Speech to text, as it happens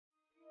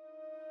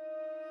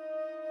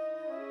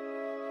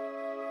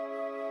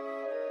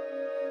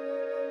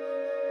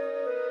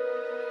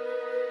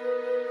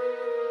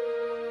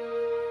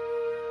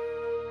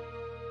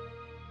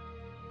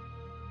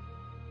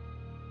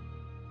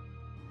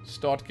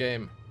Start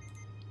game.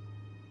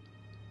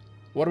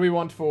 What do we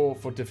want for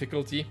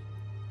difficulty?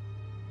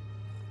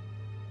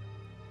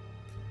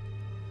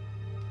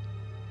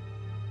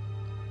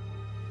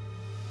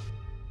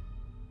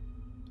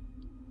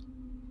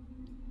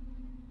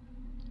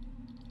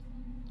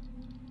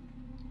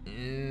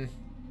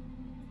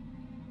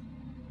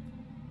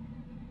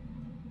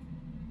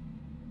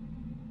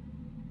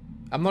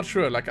 I'm not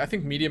sure. Like, I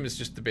think medium is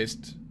just the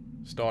best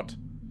start.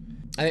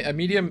 A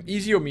medium,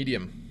 easy or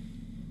medium.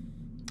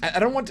 I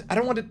don't want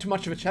it too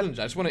much of a challenge.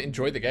 I just want to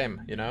enjoy the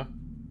game, you know?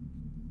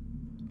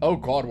 Oh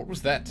god, what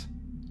was that?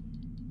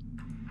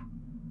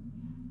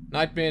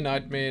 Nightmare,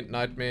 nightmare,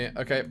 nightmare.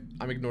 Okay,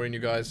 I'm ignoring you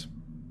guys.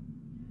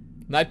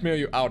 Nightmare,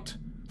 you out.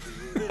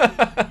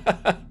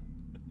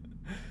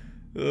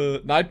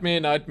 Nightmare,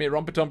 nightmare,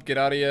 Rompertomp, get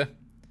out of here.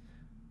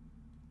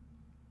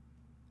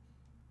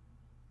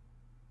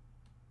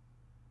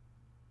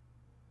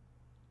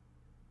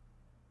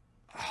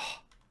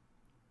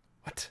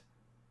 What?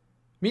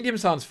 Medium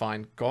sounds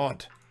fine.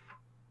 God.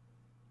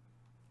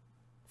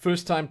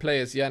 First time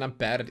players. Yeah, and I'm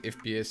bad at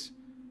FPS.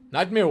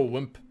 Nightmare or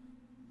Wimp?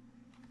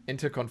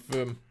 Enter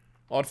confirm.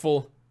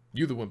 Artful.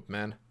 You the Wimp,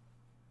 man.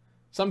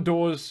 Some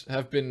doors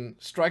have been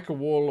strike a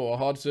wall or a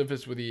hard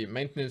surface with the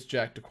maintenance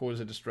jack to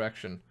cause a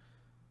distraction.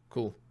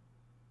 Cool.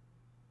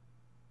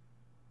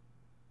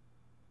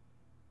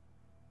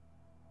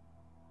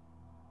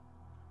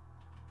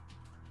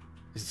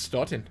 Is it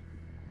starting?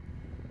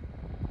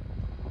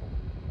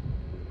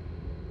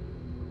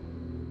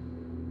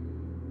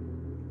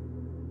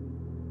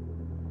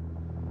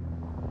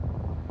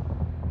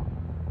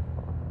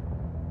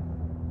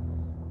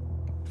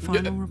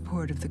 Final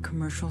report of the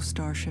commercial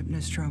starship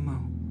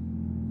Nostromo.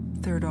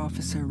 Third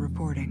officer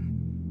reporting.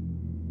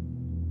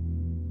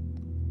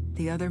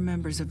 The other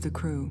members of the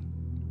crew: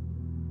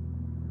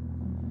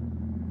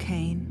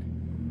 Kane,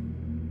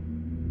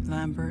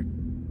 Lambert,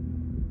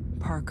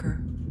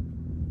 Parker,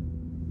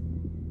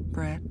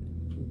 Brett,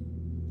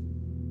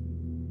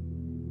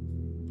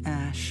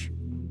 Ash,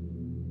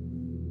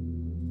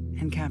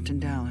 and Captain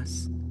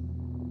Dallas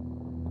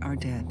are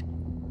dead.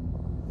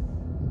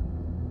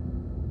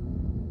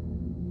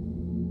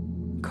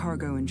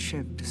 Cargo and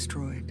ship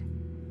destroyed.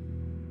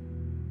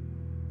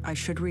 I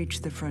should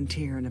reach the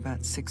frontier in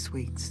about 6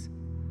 weeks.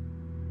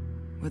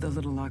 With a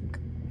little luck,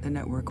 the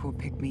network will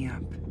pick me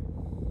up.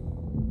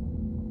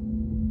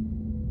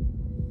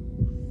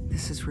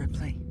 This is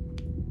Ripley.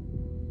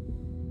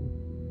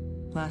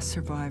 Last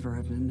survivor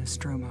of the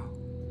Nostromo.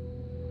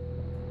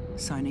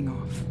 Signing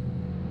off.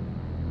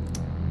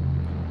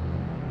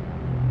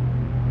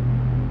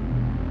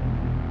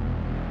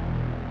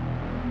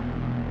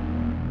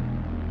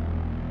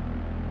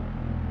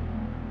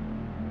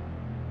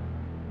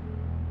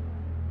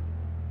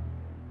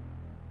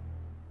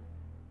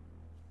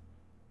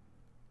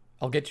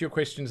 I'll get to your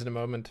questions in a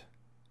moment.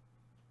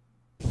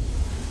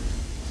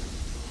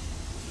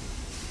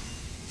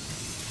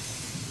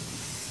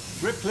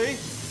 Ripley?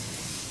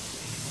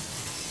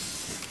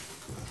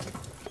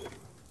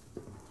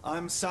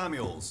 I'm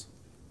Samuels.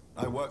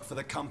 I work for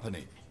the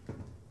company.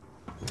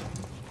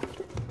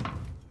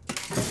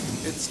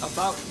 It's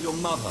about your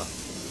mother.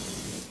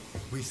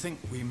 We think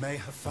we may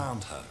have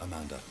found her,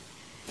 Amanda.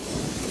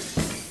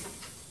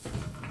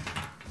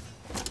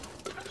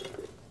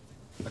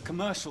 A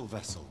commercial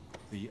vessel,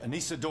 the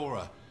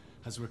Anisadora,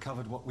 has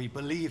recovered what we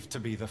believe to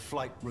be the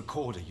flight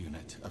recorder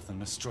unit of the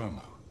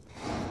Nostromo.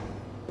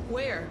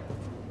 Where?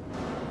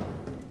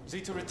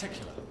 Zeta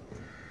Reticula.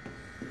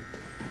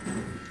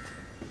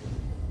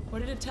 What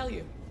did it tell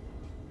you?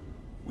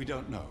 We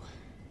don't know.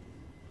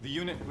 The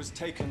unit was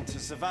taken to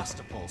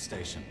Sevastapol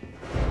station.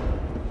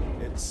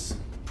 It's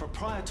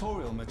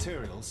proprietorial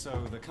material,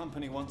 so the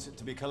company wants it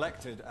to be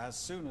collected as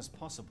soon as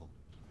possible.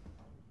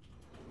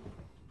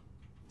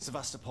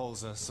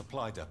 Sevastopol's a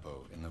supply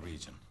depot in the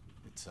region.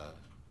 It's a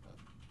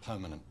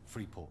permanent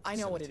free port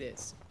facility. I know what it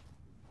is.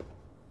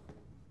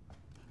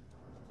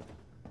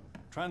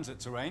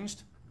 Transit's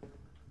arranged.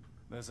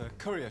 There's a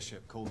courier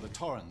ship called the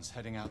Torrens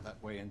heading out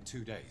that way in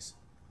 2 days.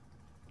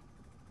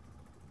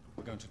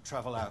 We're going to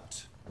travel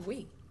out.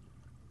 We?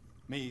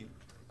 Me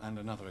and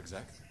another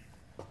exec.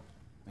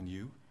 And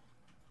you,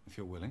 if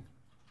you're willing.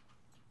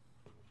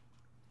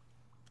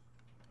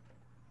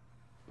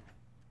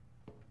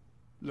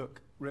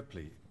 Look,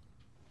 Ripley,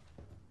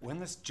 when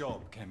this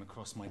job came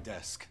across my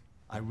desk,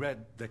 I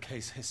read the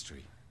case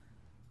history.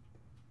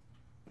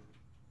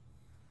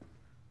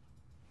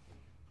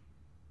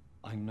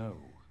 I know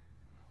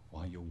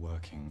why you're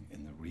working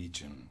in the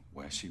region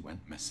where she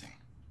went missing.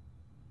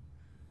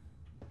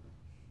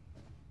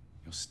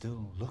 You're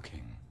still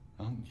looking,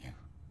 aren't you?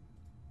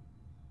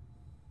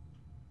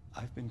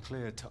 I've been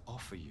cleared to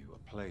offer you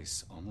a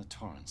place on the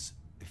Torrens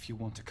if you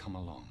want to come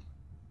along.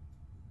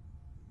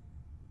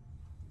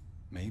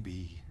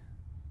 Maybe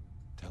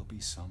there'll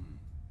be some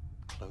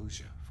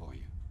closure for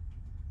you.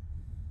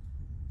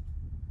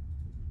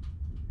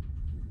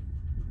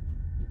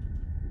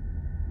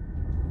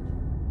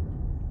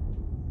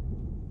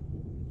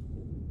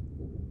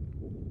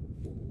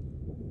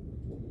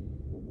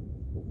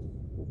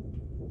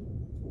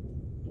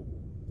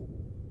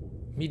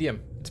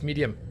 Medium. It's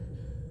medium.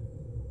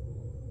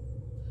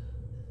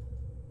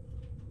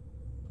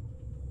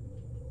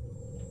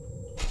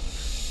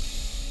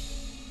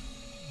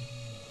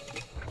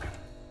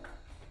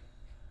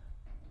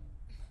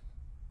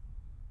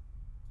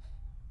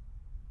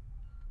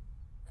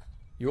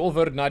 You all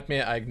voted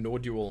nightmare. I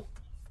ignored you all.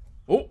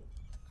 Oh!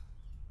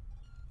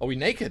 Are we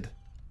naked?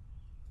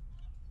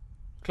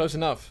 Close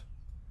enough.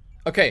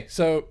 Okay,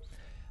 so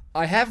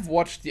I have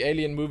watched the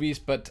Alien movies,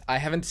 but I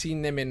haven't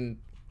seen them in...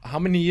 How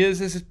many years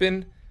has it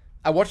been?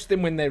 I watched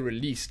them when they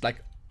released,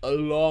 like a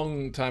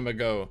long time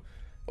ago.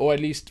 Or at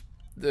least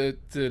the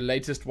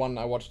latest one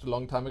I watched a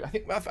long time ago. I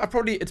think I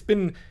probably... It's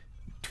been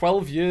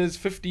 12 years,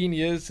 15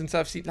 years since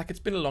I've seen... Like, it's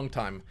been a long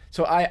time.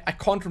 So I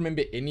can't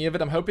remember any of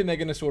it. I'm hoping they're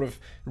going to sort of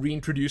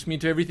reintroduce me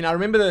to everything. I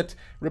remember that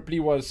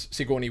Ripley was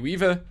Sigourney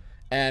Weaver,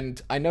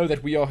 and I know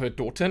that we are her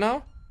daughter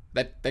now.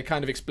 That they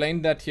kind of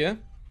explained that here.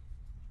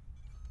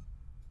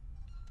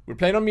 We're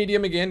playing on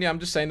medium again. Yeah, I'm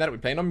just saying that. We're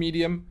playing on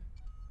medium.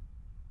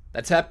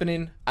 That's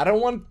happening. I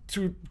don't want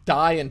to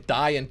die and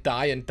die and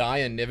die and die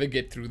and never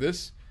get through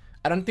this.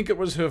 I don't think it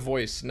was her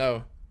voice.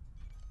 No.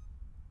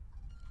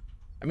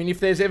 I mean,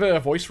 if there's ever a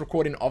voice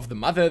recording of the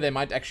mother, they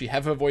might actually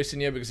have her voice in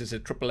here because it's a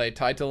AAA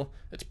title.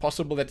 It's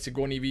possible that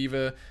Sigourney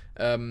Weaver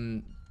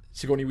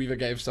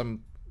gave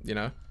some, you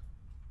know,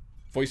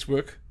 voice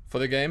work for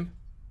the game.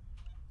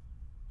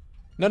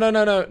 No,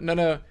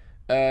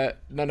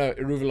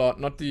 Iruvula,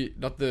 not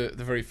the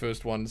very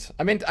first ones.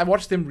 I meant I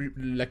watched them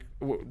like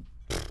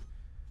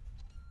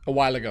a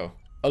while ago,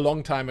 a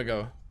long time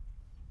ago.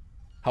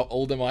 How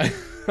old am I?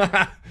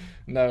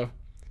 No,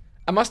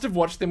 I must have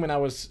watched them when I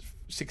was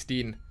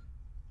 16,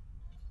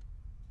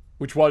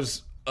 which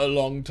was a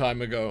long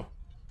time ago.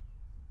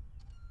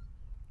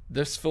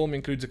 This film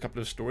includes a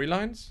couple of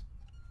storylines.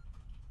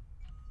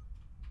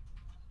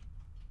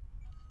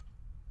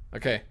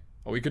 Okay,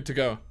 are we good to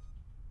go?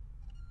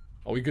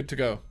 Are we good to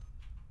go?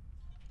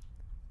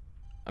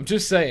 I'm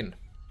just saying,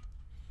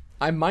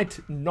 I might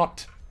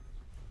not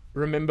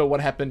remember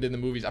what happened in the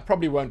movies. I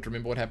probably won't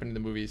remember what happened in the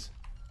movies.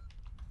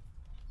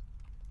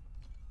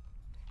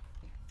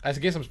 I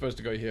guess I'm supposed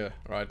to go here,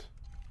 right?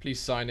 Please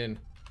sign in.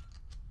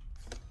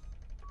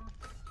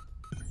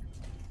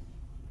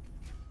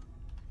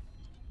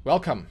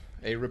 Welcome,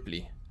 A.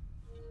 Ripley.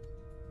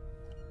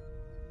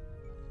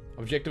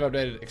 Objective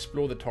updated,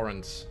 explore the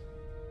torrents.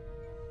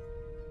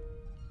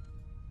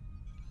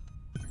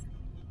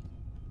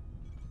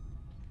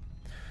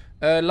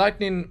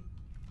 Lightning,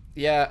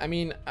 yeah, I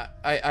mean,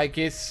 I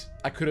guess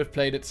I could have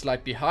played it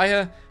slightly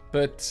higher,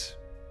 but,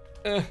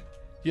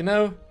 you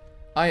know,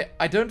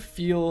 I don't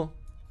feel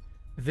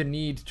the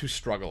need to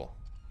struggle.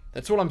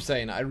 That's all I'm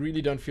saying. I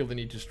really don't feel the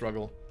need to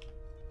struggle.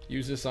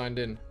 User signed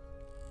in.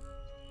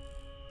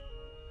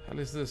 Hell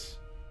is this?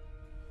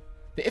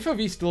 The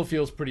FOV still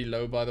feels pretty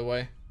low, by the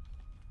way.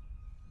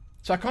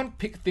 So I can't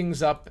pick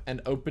things up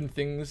and open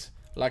things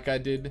like I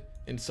did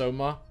in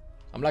Soma.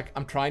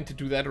 I'm trying to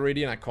do that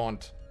already and I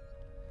can't.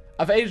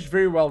 I've aged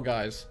very well,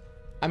 guys.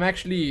 I'm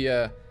actually,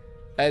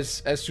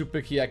 as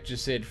Super Kiak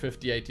just said,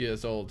 58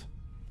 years old.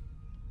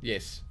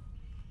 Yes,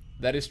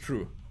 that is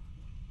true.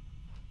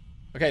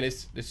 Okay,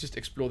 let's just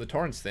explore the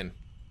torrents then.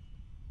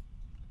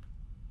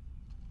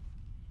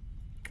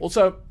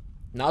 Also,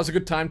 now's a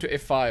good time to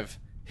F5.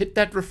 Hit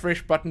that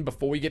refresh button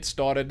before we get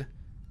started.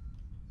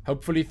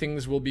 Hopefully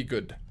things will be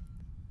good.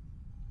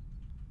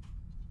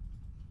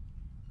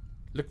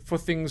 Look for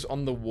things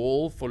on the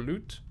wall for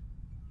loot.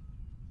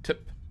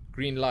 Tip.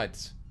 Green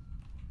lights.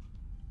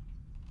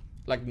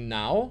 Like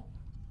now?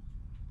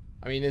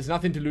 I mean, there's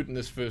nothing to loot in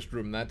this first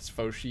room. That's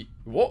faux sheet.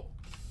 What?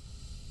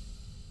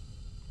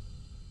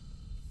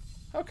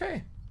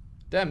 Okay.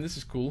 Damn, this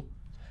is cool.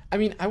 I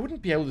mean, I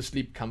wouldn't be able to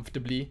sleep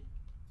comfortably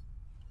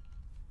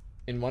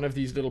in one of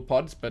these little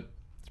pods, but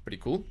it's pretty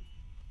cool.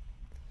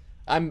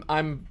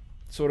 I'm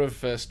sort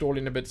of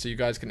stalling a bit so you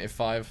guys can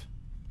F5.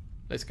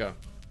 Let's go.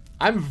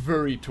 I'm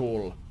very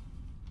tall.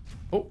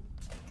 Oh.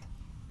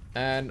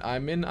 And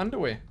I'm in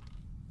underwear.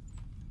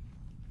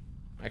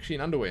 Actually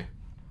in underwear.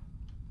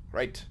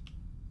 Great.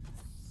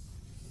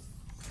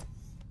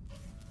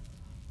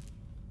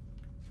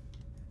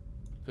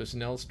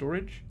 Personnel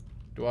storage.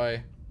 Do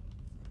I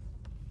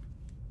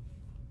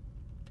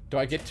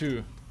get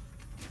to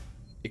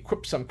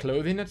equip some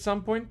clothing at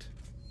some point?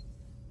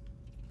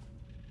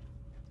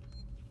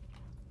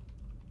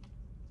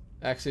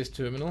 Access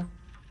terminal.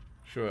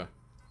 Sure.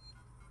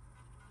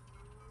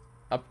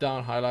 Up,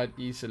 down, highlight,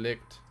 E,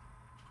 select.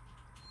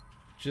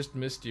 Just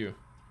missed you.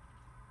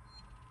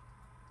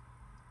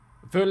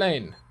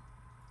 Verlaine.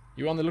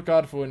 You on the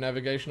lookout for a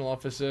navigational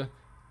officer?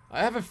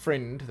 I have a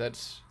friend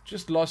that's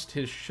just lost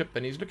his ship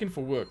and he's looking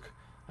for work.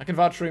 I can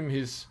vouch for him,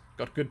 he's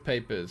got good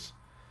papers.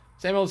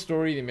 Same old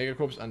story, the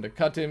Megacorps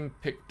undercut him,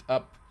 picked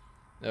up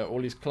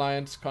all his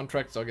clients.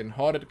 Contracts are getting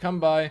harder to come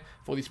by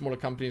for these smaller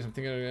companies. I'm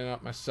thinking of getting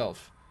out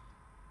myself.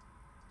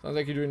 Sounds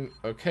like you're doing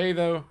okay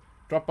though.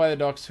 Drop by the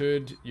docks,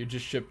 heard you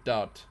just shipped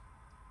out.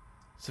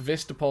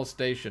 Sevastapol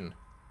station.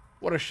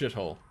 What a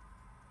shithole.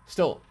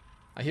 Still,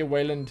 I hear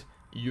Wayland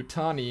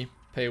Yutani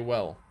pay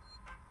well.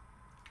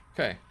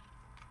 Okay.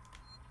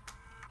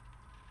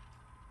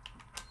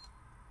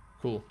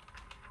 Cool.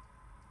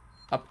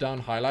 Up, down,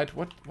 highlight.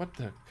 What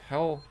the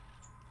hell?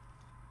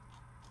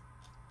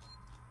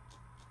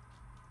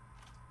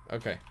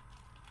 Okay.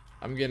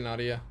 I'm getting out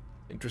of here.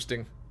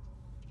 Interesting.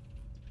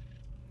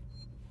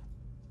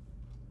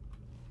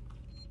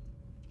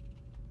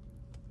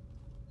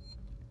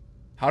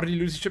 How did he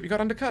lose his ship? He got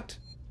undercut.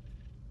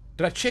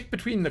 Did I check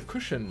between the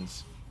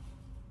cushions?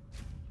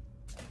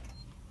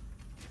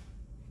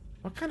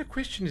 What kind of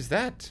question is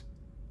that?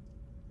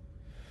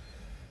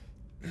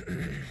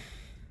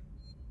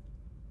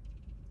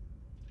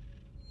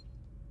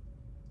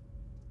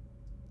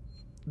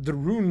 The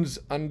runes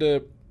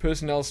under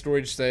personnel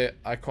storage say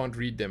I can't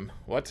read them.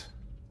 What?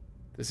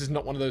 This is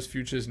not one of those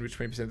futures in which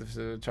 20% of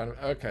the China...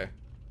 Okay.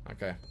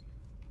 Okay.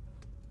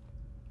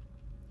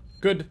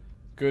 Good.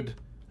 Good.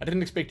 I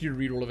didn't expect you to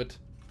read all of it.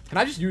 Can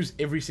I just use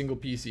every single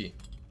PC?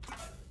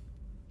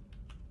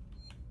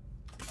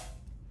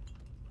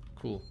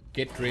 Cool.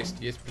 Get dressed.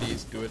 Yes,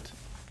 please. Do it.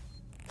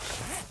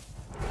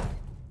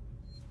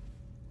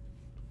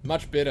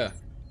 Much better.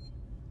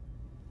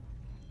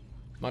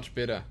 Much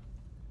better.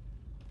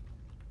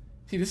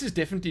 See, this is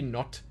definitely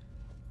not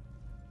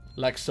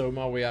like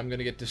Soma where I'm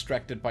gonna get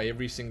distracted by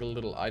every single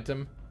little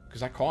item.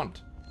 Because I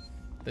can't.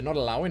 They're not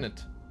allowing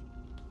it.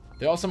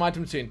 There are some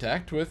items to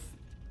interact with.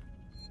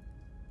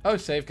 Oh,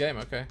 save game.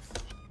 Okay.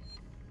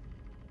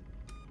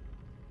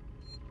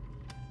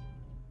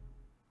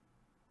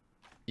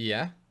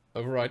 Yeah.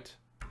 Overwrite.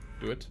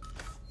 Do it.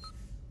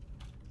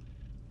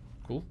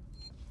 Cool.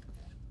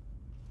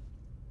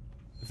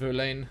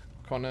 Verlaine,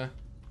 Connor,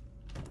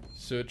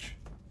 search.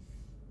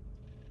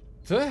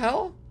 The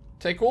hell?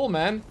 Take all,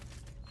 man.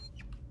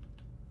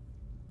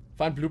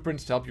 Find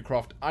blueprints to help you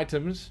craft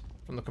items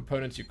from the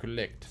components you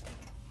collect.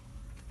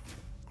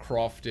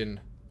 Crafting.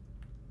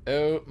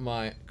 Oh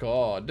my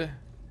god.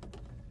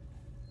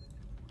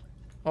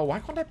 Oh, why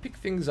can't I pick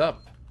things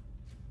up?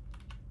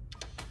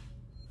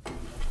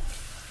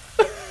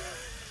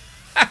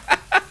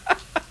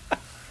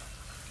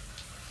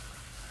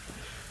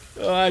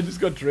 Oh, I just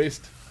got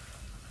dressed.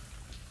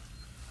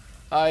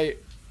 I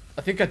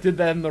think I did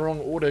that in the wrong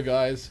order,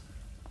 guys.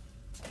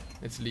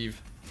 Let's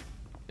leave.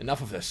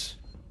 Enough of this.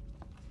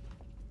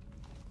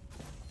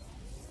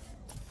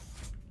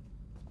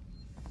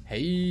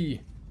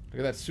 Hey, look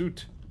at that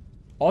suit.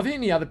 Are there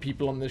any other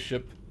people on this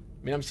ship?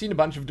 I mean, I've seen a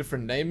bunch of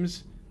different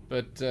names,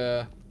 but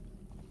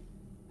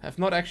have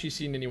not actually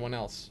seen anyone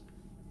else.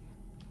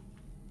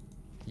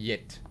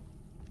 Yet.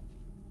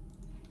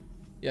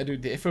 Yeah,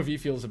 dude, the FOV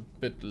feels a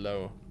bit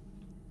low.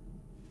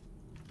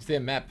 Is there a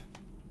map?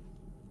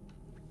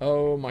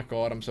 Oh my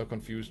god, I'm so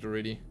confused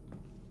already.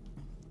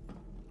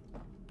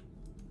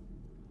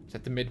 Is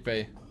that the mid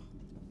bay?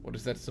 What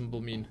does that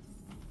symbol mean?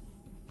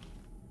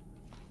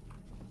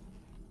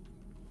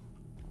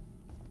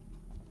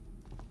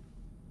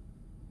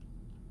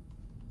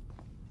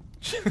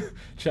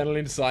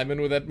 Channeling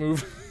Simon with that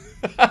move.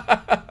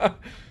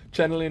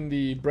 Channeling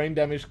the brain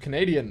damaged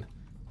Canadian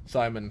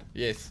Simon.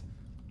 Yes.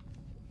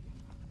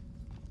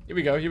 Here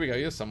we go, here we go.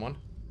 Here's someone.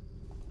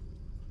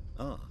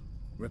 Ah,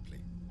 Ripley.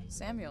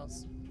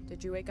 Samuels,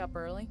 did you wake up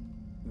early?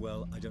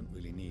 Well, I don't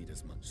really need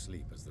as much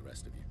sleep as the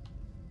rest of you.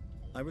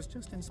 I was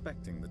just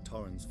inspecting the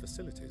Torrens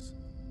facilities.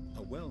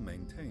 A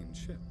well-maintained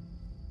ship.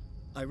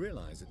 I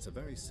realize it's a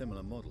very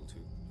similar model to...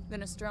 The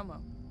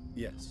Nostromo.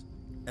 Yes,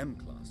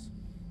 M-class.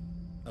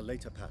 A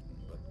later pattern,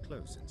 but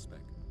close in spec.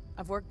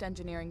 I've worked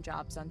engineering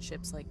jobs on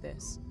ships like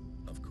this.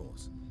 Of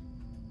course.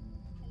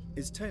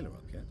 Is Taylor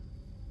up yet?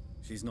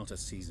 She's not a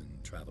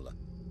seasoned traveler.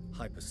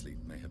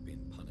 Hypersleep may have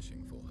been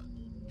punishing for her.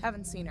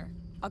 Haven't seen her.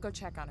 I'll go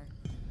check on her.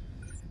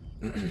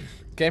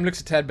 Game looks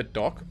a tad bit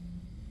dark.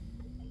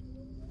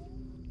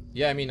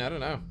 Yeah, I mean, I don't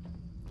know.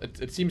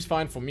 It seems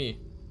fine for me.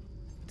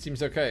 It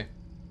seems okay.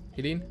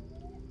 Helene?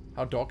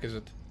 How dark is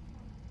it?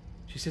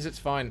 She says it's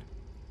fine.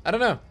 I don't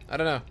know. I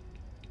don't know.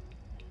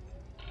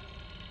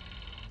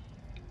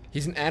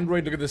 He's an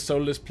android. Look at the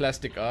soulless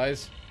plastic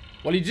eyes.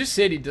 Well, he just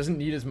said he doesn't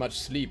need as much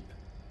sleep.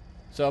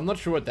 So I'm not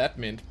sure what that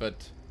meant,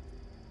 but...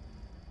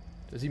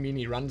 Does he mean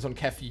he runs on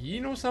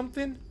caffeine or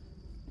something?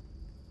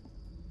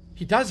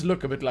 He does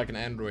look a bit like an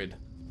android.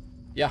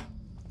 Yeah.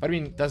 But I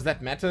mean, does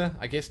that matter?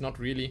 I guess not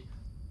really.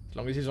 As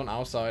long as he's on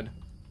our side.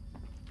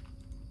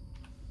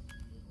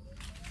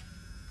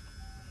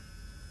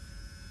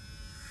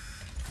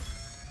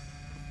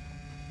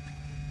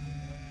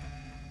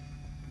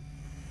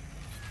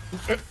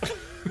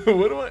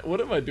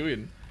 What am I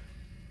doing?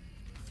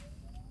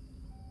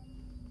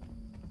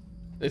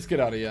 Let's get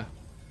out of here.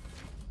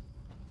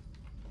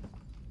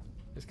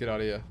 Let's get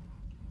out of here.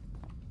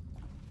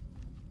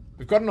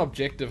 We've got an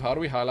objective. How do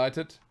we highlight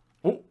it?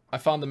 Oh, I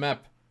found the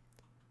map.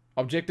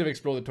 Objective,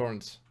 explore the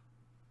Torrens.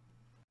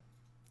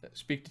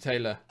 Speak to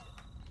Taylor.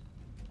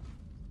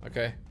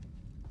 Okay.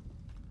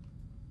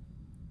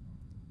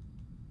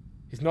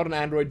 He's not an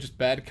android, just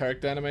bad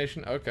character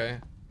animation. Okay.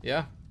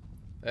 Yeah.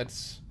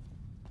 That's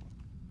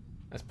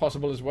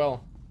possible as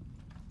well.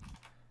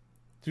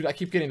 Dude, I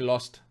keep getting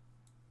lost.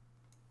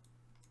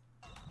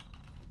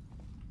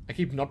 I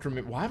keep not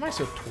remembering. Why am I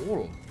so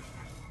tall?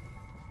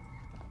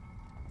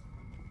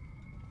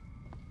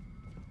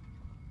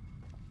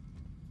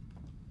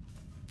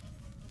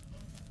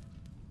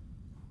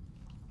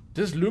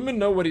 Does Lumen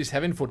know what he's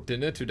having for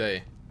dinner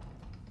today?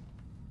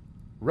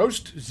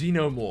 Roast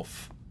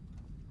xenomorph.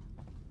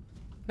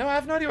 No, I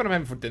have no idea what I'm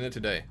having for dinner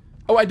today.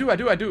 Oh, I do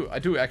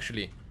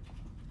actually.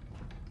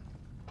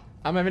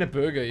 I'm having a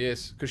burger,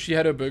 yes. Because she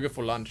had her burger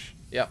for lunch.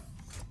 Yeah.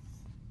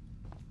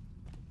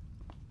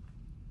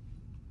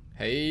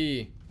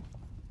 Hey.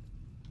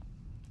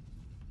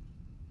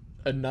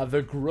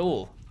 Another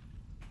grill.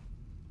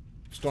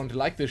 Starting to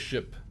like this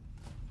ship.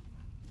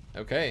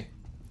 Okay.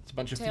 It's a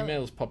bunch of Taylor,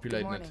 females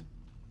populating good it. morning.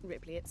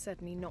 Ripley, it's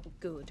certainly not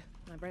good.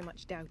 I very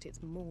much doubt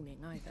it's morning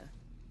either.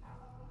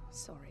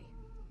 Sorry.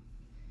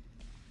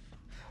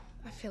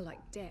 I feel like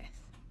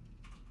death.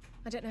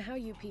 I don't know how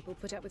you people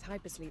put up with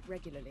hypersleep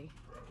regularly.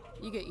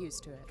 You get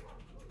used to it.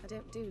 I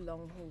don't do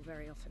long haul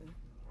very often.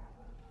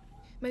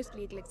 Most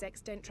legal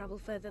execs don't travel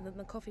further than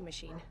the coffee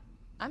machine.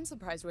 I'm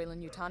surprised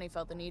Weyland-Yutani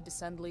felt the need to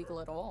send legal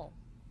at all.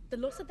 The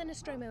loss of the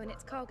Nostromo and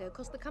its cargo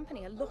cost the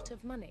company a lot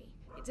of money.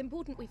 It's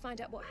important we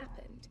find out what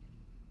happened.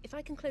 If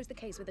I can close the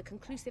case with a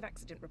conclusive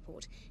accident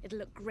report, it'll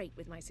look great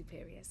with my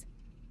superiors.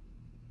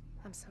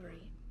 I'm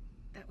sorry.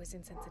 That was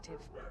insensitive.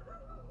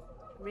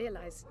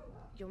 Realize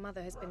your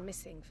mother has been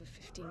missing for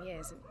 15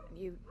 years and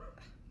you...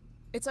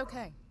 It's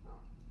okay.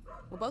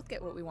 We'll both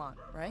get what we want,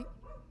 right?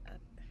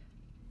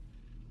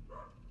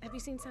 Have you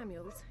seen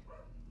Samuels?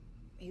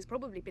 He's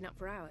probably been up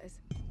for hours.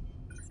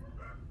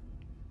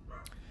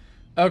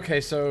 Okay,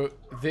 so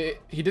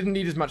he didn't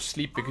need as much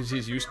sleep because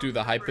he's used to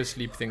the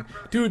hypersleep thing.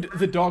 Dude,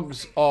 the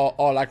dogs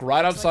are like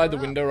right outside the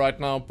window right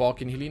now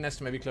barking. Helene has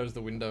to maybe close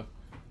the window.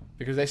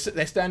 Because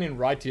they're standing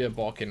right here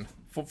barking.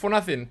 For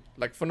nothing.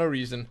 Like, for no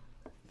reason.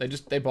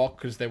 They bark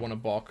because they want to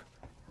bark.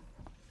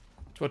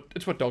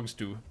 It's what dogs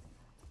do.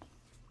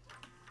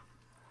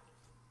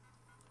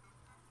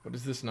 What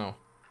is this now?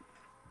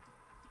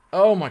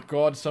 Oh my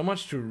god, so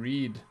much to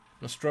read.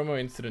 Nostromo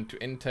incident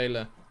to N.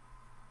 Taylor.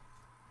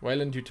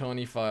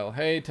 Weyland-Yutani file.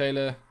 Hey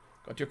Taylor,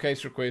 got your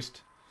case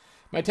request.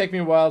 Might take me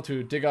a while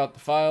to dig out the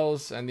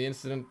files, and the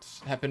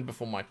incident happened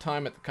before my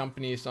time at the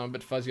company, so I'm a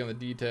bit fuzzy on the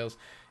details.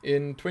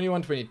 In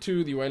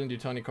 2122, the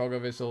Weyland-Yutani cargo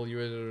vessel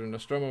USS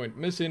Nostromo went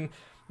missing.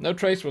 No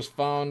trace was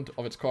found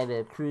of its cargo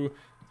or crew,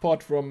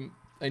 apart from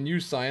a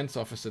new science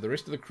officer. The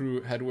rest of the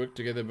crew had worked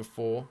together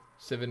before,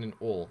 7 in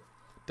all.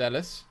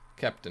 Dallas,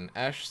 Captain.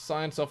 Ash,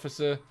 science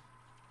officer.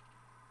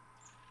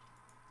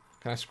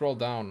 Can I scroll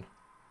down?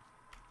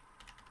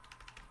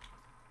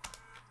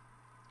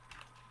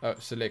 Oh,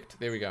 select.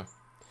 There we go.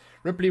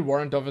 Ripley,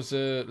 warrant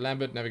officer.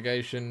 Lambert,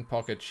 navigation.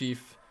 Parker,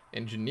 chief.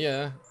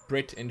 Engineer.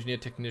 Brett, engineer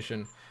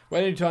technician.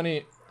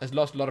 Weyland-Yutani has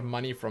lost a lot of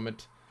money from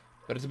it,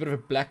 but it's a bit of a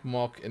black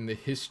mark in the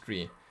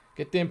history.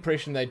 Get the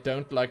impression they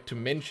don't like to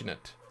mention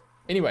it.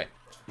 Anyway,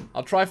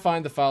 I'll try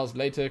find the files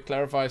later,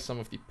 clarify some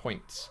of the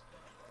points.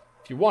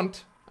 If you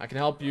want, I can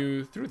help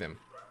you through them.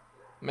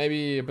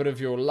 Maybe a bit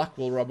of your luck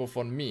will rub off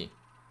on me.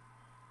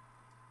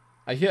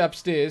 I hear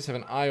upstairs have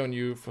an eye on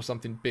you for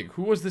something big.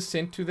 Who was this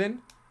sent to then?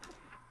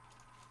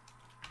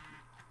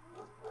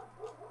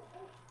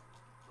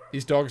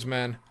 These dogs,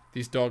 man.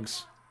 These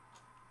dogs.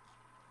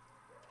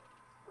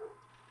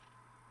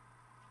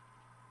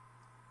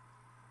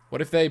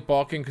 What if they're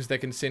barking because they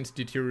can sense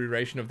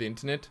deterioration of the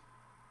internet?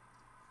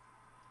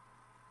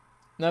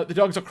 No, the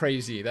dogs are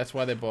crazy. That's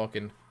why they're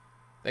barking.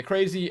 They're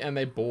crazy and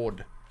they're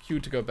bored. Q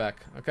to go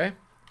back, okay?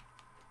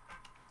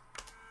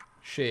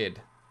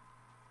 Shared.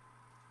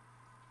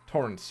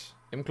 Torrance.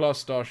 M-class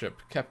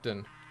starship.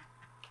 Captain.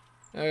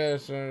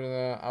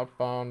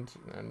 Outbound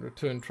and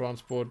return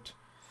transport.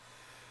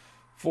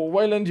 For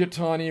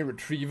Weyland-Yutani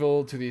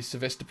retrieval to the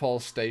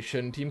Sevastapol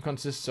station, team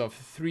consists of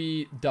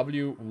 3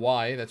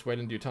 WY, that's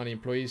Weyland-Yutani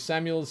employees,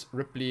 Samuels,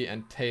 Ripley,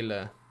 and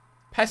Taylor.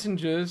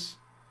 Passengers,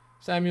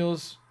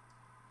 Samuels,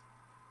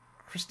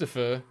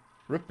 Christopher,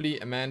 Ripley,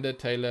 Amanda,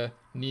 Taylor,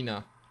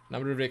 Nina.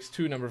 Number of decks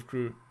 2, number of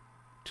crew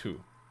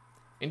 2.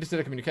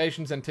 Interstellar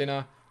communications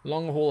antenna,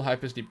 long-haul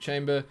hypersleep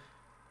chamber,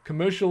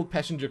 commercial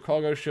passenger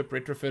cargo ship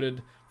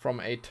retrofitted from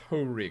a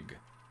tow rig.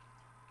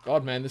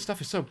 God, man, this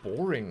stuff is so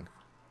boring.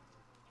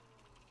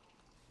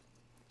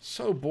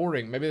 So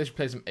boring. Maybe they should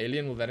play some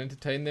Alien. Will that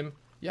entertain them?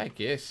 Yeah, I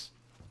guess.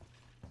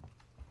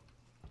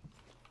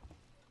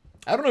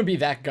 I don't want to be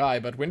that guy,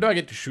 but when do I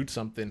get to shoot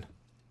something?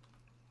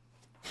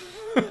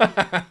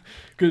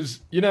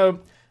 Because, you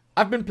know,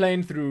 I've been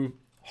playing through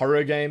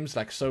horror games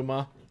like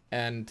Soma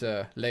and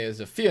Layers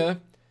of Fear,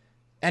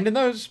 and in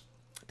those,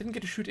 I didn't get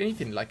to shoot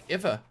anything, like,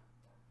 ever.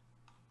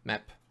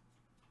 Map.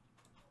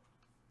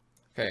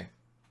 Okay.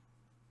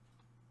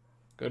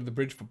 Go to the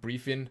bridge for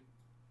briefing.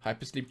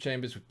 Hypersleep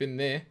chambers, we've been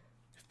there.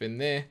 Been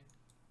there.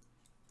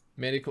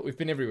 Medical, we've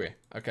been everywhere.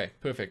 Okay,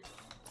 perfect.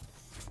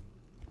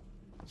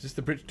 Is this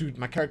the bridge? Dude,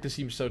 my character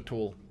seems so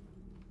tall.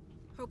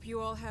 Hope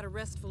you all had a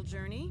restful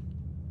journey.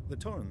 The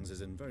Torrens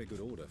is in very good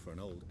order for an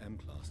old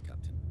M-class,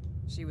 Captain.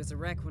 She was a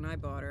wreck when I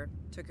bought her.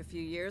 Took a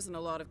few years and a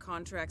lot of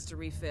contracts to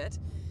refit.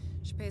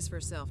 She pays for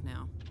herself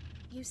now.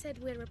 You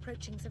said we're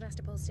approaching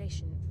Sevastapol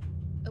station.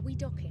 Are we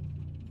docking?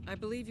 I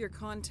believe your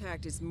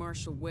contact is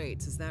Marshal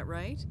Waits, is that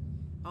right?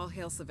 I'll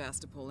hail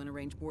Sevastapol and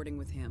arrange boarding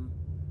with him.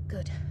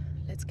 Good.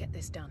 Let's get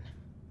this done.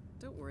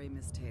 Don't worry,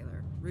 Miss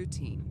Taylor.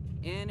 Routine.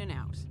 In and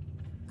out.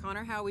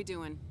 Connor, how we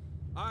doing?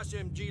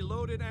 SMG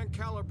loaded and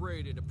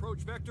calibrated. Approach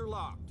vector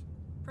locked.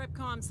 Prep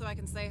comm so I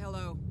can say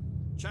hello.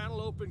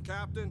 Channel open,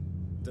 Captain.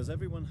 Does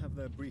everyone have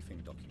their briefing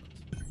document?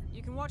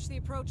 You can watch the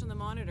approach on the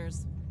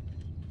monitors.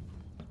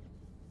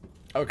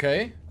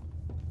 Okay.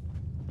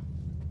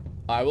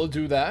 I will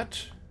do that.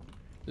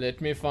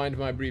 Let me find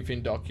my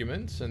briefing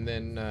documents and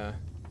then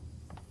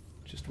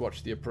just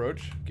watch the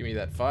approach. Give me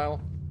that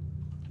file.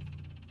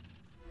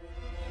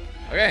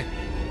 Okay.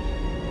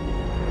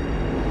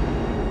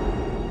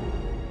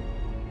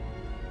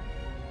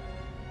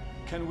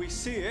 Can we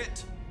see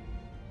it?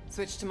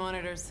 Switch to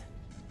monitors.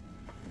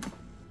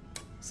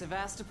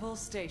 Sevastapol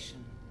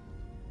station.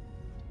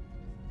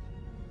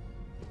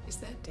 Is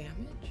that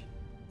damage?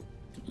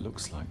 It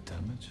looks like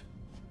damage.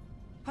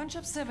 Punch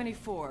up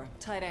 74,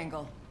 tight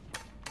angle.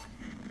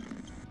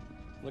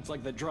 Looks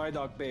like the dry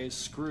dock bay is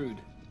screwed.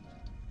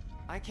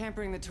 I can't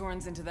bring the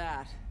Torrens into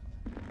that.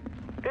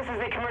 This is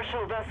the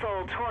commercial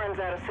vessel Torrens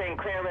out of St.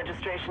 Clair,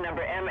 registration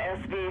number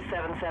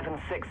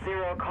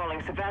MSV7760,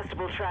 calling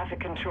Sevastopol traffic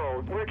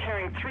control. We're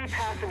carrying 3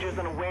 passengers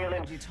on a whale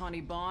in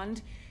Yutani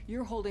Bond,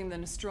 you're holding the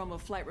Nostromo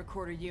flight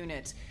recorder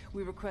unit.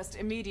 We request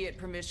immediate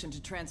permission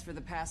to transfer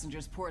the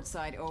passengers port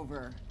side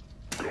over.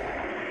 This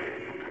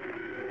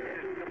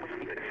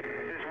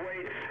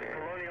Waits,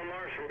 Colonial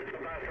Marshal,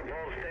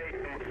 Sevastopol State,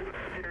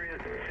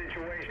 serious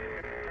situation.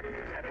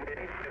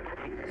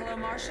 Hello,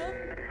 Marshal?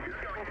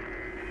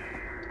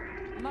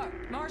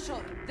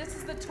 Marshal, this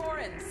is the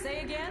Torrens.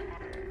 Say again?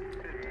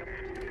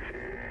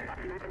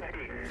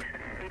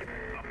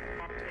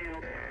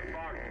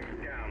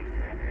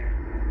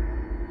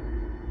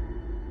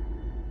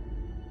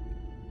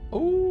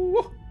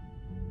 Oh.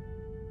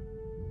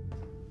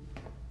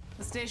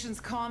 The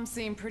station's comms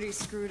seem pretty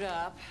screwed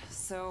up,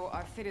 so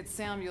I fitted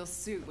Samuel's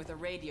suit with a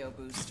radio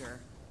booster.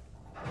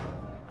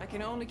 I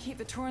can only keep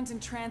the Torrens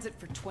in transit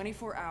for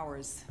 24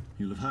 hours.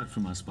 You'll have heard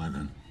from us by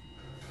then.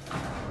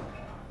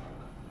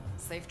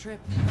 Safe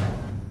trip.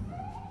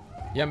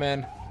 Yeah,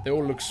 man. They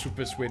all look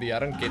super sweaty. I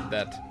don't get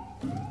that.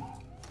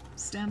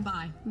 Stand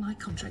by. My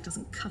contract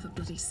doesn't cover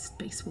bloody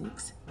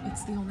spacewalks.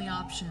 It's the only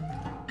option.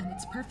 And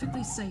it's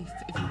perfectly safe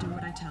if you do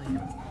what I tell you.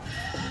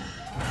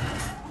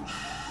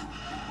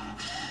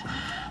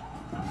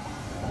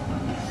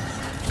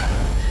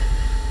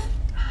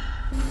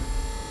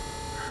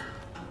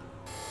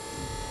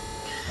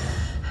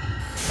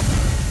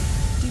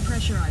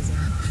 Depressurizing.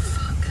 Oh,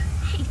 fuck.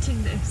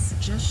 Hating this.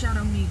 Just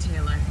shadow me,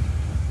 Taylor.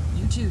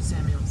 You too,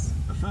 Samuels.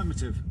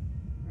 Affirmative.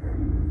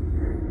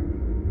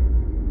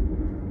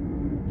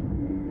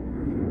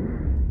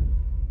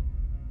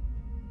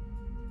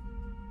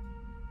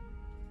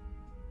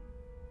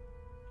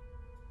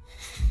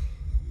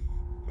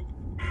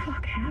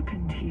 What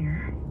happened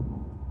here?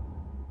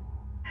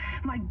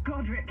 My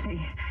God, Ripley.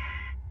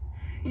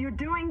 You're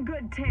doing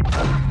good, Taylor.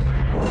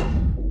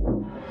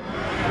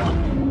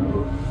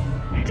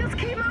 Just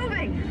keep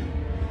moving!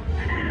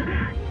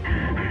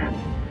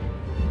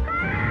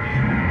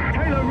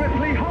 Taylor,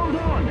 Ripley, hold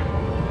on!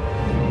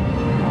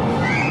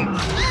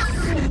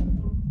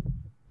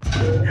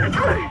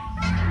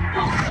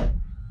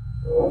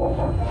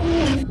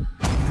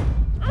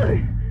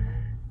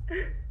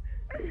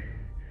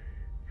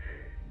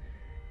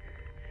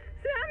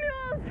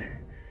 Samuels!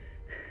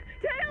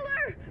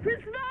 Taylor!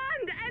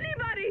 Respond!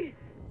 Anybody!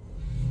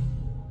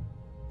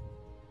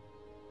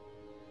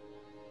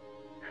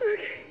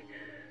 Okay.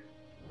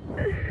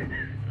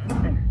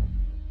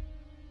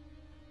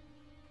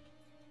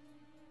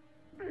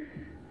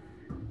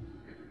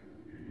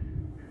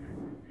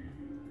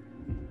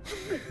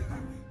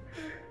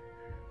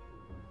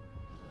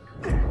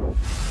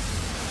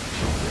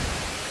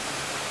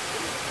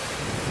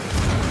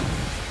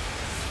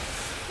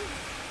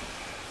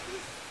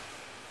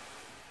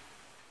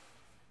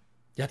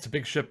 Yeah, it's a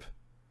big ship.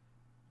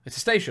 It's a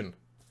station.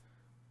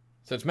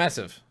 So it's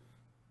massive.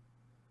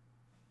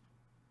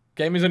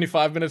 Game is only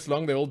 5 minutes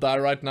long. They all die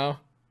right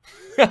now.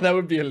 That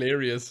would be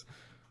hilarious.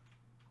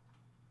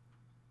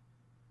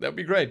 That would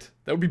be great.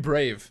 That would be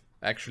brave,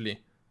 actually.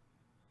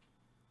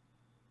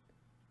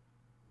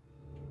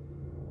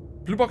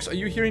 Blue Box, are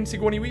you hearing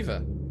Sigourney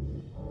Weaver?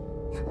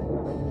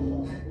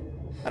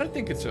 I don't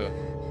think it's her.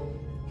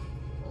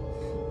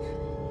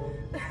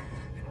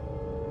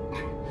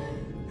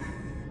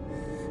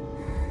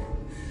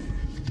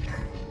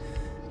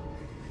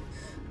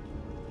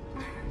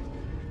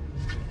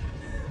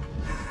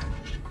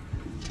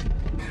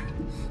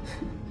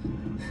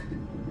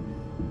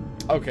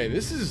 Okay,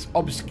 this is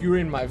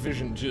obscuring my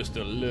vision just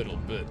a little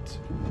bit.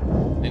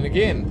 And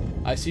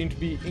again, I seem to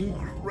be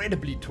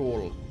incredibly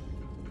tall.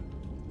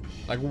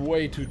 Like,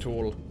 way too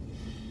tall.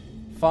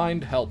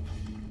 Find help.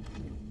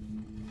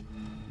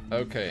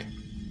 Okay.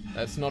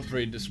 That's not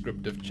very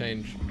descriptive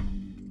change.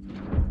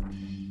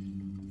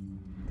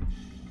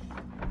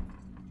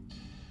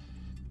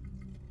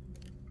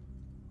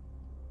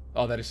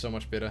 Oh, that is so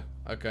much better.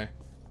 Okay,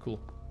 cool.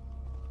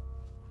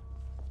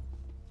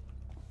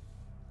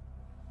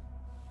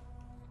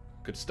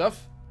 Good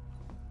stuff.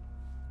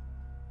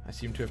 I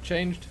seem to have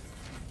changed.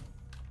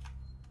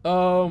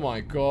 Oh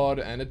my god,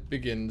 and it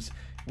begins.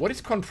 What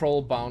is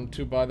control bound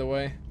to, by the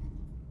way?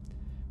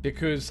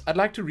 Because I'd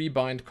like to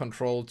rebind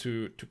control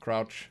to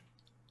crouch.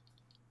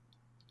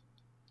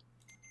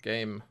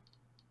 Game.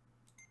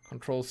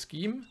 Control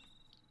scheme.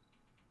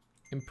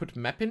 Input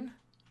mapping.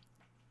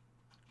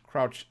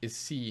 Crouch is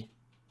C.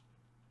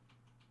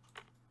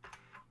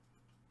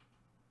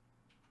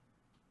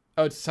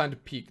 Oh, it's assigned to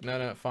peek. No,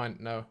 no, fine,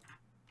 no.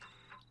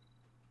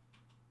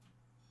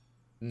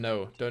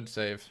 No, don't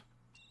save.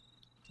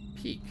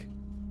 Peek.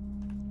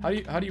 How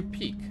do you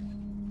peek?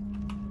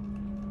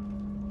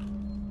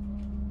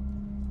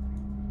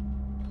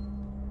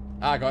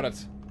 Ah, got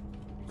it.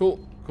 Cool,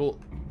 cool.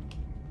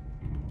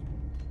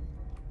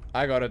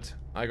 I got it.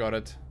 I got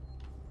it.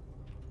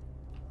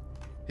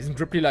 Isn't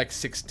Ripley like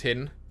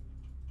 6'10"?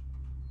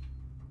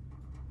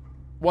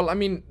 Well, I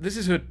mean, this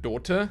is her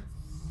daughter.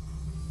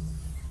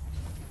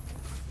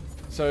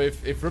 So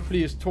if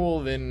Ripley is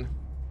tall, then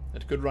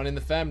it could run in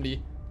the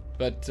family.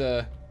 But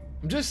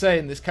I'm just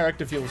saying, this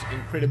character feels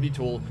incredibly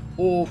tall.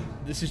 Or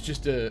this is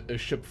just a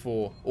ship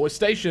for... Or a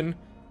station.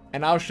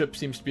 And our ship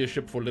seems to be a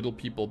ship for little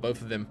people.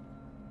 Both of them.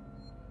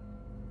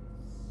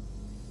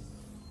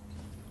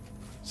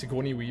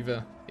 Sigourney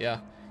Weaver. Yeah.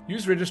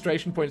 Use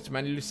registration points to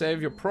manually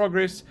save your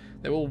progress.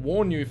 They will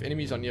warn you if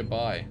enemies are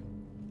nearby.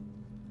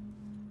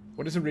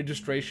 What is a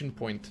registration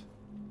point?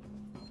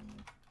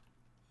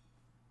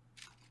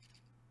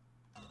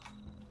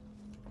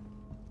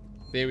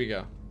 There we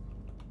go.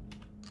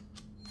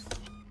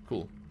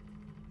 Cool.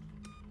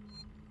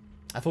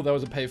 I thought that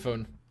was a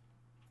payphone.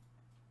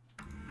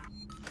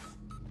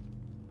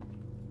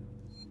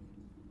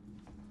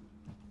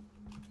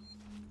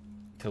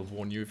 They'll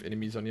warn you if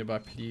enemies are nearby,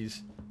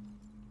 please.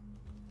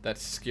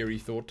 That's a scary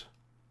thought.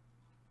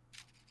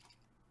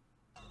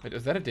 Wait,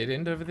 is that a dead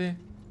end over there?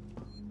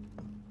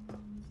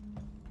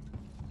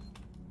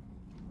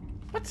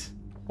 What?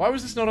 Why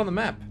was this not on the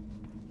map?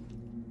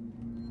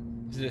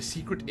 Is it a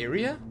secret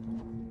area?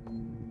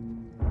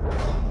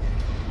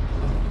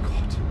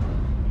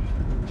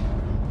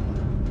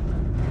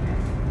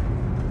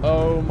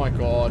 Oh my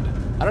god.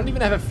 I don't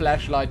even have a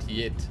flashlight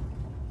yet.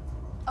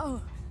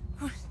 Oh.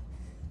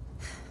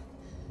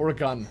 Or a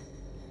gun.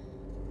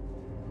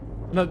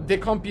 No, there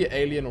can't be an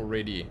alien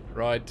already,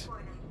 right?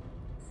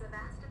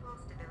 Sevastapol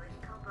stability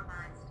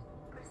compromised.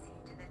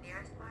 Proceed to the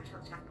nearest partial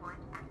checkpoint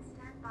and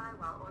stand by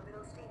while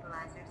orbital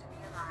stabilizers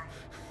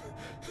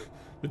realign.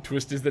 The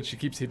twist is that she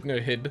keeps hitting her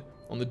head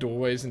on the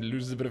doorways and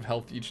loses a bit of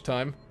health each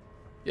time.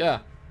 Yeah.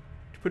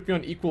 To put me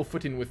on equal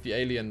footing with the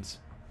aliens.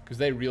 Because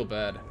they're real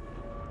bad.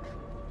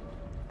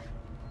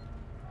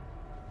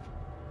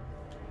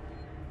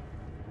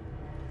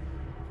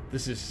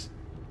 This is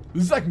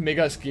like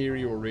mega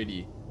scary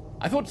already.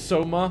 I thought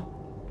Soma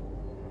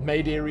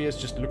made areas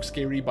just look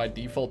scary by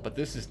default, but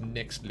this is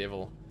next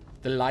level.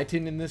 The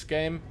lighting in this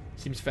game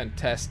seems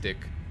fantastic.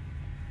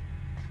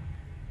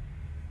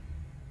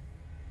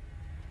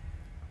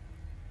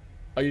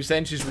 Are you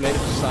saying she's related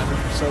to Simon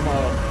from Soma?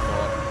 Oh my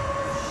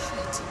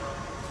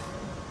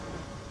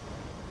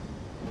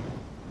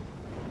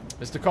god. Shit.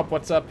 Mr. Cop,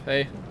 what's up?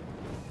 Hey.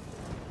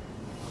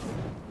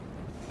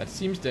 That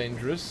seems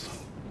dangerous.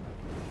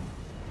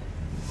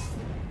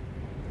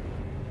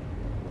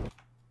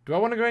 Do I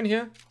want to go in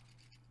here?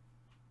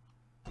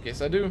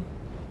 Guess I do.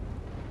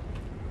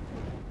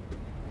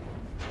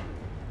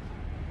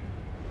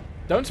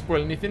 Don't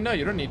spoil anything. No,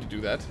 you don't need to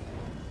do that.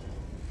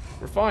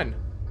 We're fine.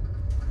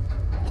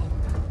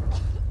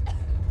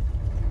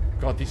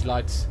 God, these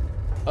lights.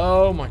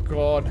 Oh my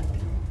god.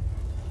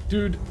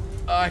 Dude,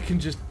 I can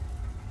just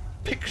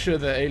picture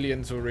the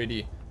aliens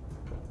already.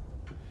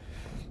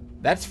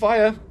 That's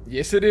fire.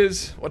 Yes, it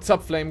is. What's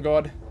up, Flame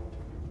God?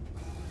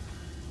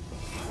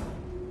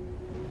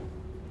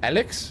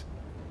 Alex?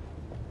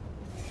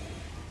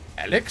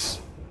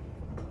 Alex?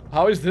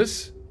 How is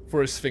this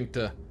for a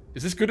sphincter?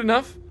 Is this good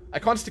enough? I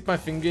can't stick my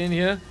finger in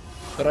here,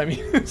 but I mean,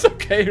 it's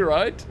okay,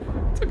 right?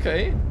 It's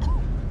okay.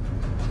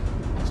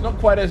 It's not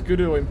quite as good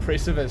or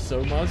impressive as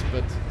Soma's,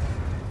 but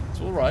it's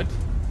alright.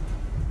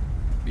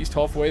 At least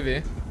halfway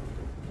there.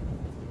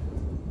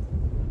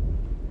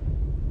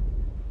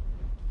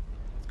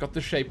 It's got the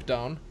shape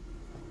down.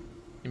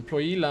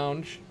 Employee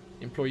lounge,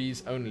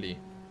 employees only.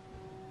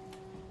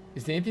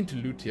 Is there anything to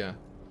loot here?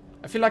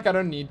 I feel like I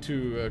don't need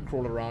to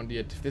crawl around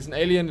yet. If there's an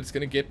alien, it's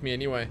gonna get me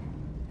anyway.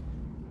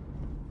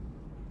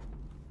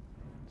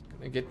 It's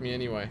gonna get me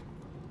anyway.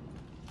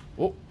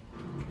 Oh.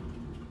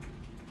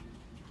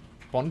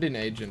 Bonding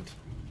agent.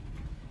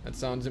 That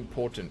sounds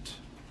important.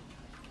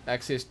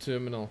 Access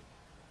terminal.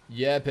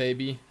 Yeah,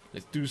 baby.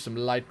 Let's do some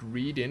light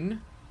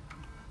reading.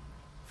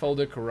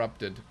 Folder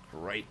corrupted.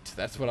 Great.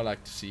 That's what I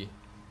like to see.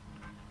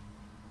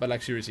 But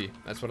like, seriously,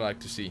 that's what I like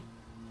to see.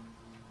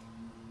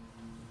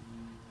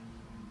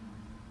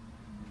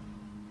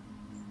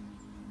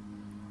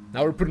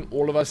 Now we're putting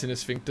all of us in a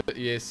sphincter.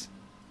 Yes.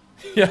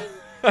 Yeah.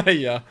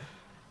 Yeah.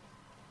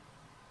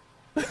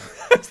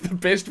 That's the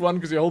best one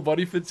because your whole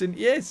body fits in.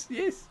 Yes,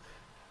 yes,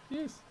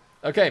 yes.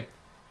 Okay.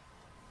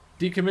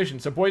 Decommissioned.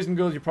 So, boys and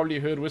girls, you probably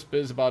heard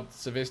whispers about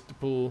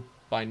Sevastapol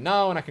by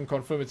now, and I can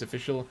confirm it's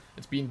official.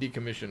 It's been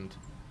decommissioned.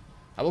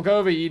 I will go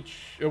over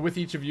with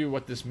each of you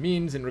what this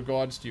means in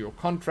regards to your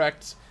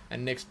contracts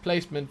and next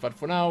placement, but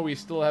for now, we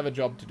still have a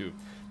job to do.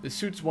 The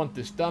suits want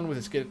this done with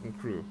a skeleton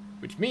crew,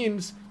 which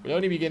means we'll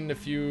only be getting a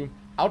few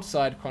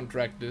outside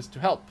contractors to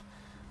help.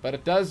 But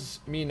it does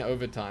mean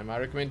overtime. I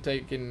recommend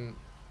taking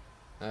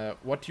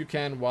what you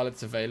can while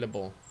it's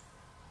available.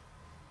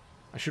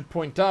 I should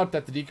point out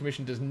that the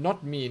decommission does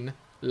not mean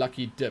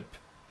lucky dip.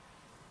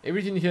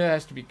 Everything here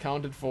has to be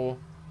counted for,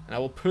 and I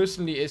will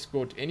personally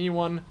escort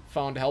anyone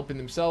found helping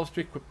themselves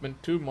to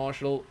equipment to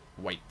marshal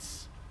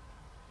weights.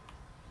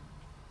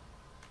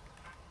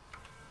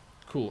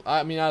 Cool.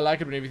 I mean, I like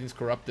it when everything's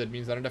corrupted. It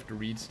means I don't have to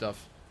read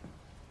stuff.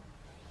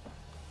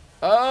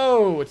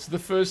 Oh, it's the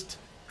first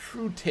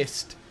true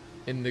test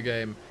in the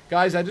game.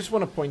 Guys, I just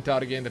want to point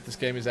out again that this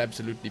game is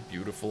absolutely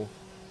beautiful.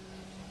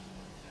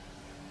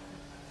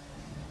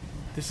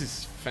 This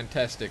is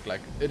fantastic.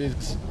 Like, it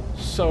is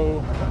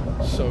so,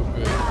 so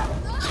good.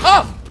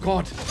 Ah!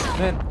 God!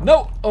 Man,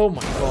 no! Oh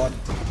my god.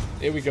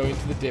 There we go,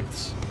 into the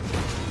depths.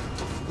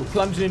 We're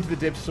plunging into the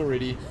depths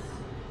already.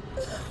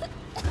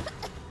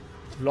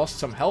 We've lost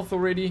some health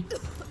already.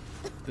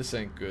 This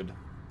ain't good.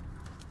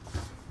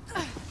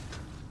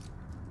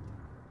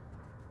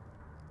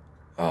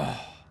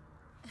 Oh.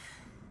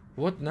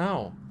 What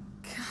now?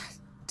 God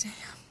damn.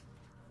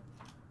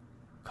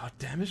 God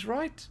damn is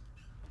right.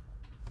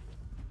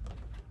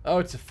 Oh,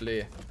 it's a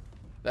flare.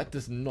 That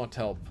does not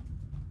help.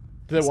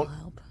 Do they want...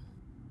 help.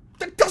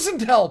 That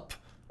doesn't help!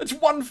 It's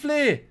one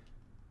flare!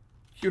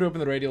 You'd open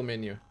the radial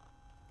menu.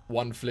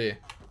 One flare.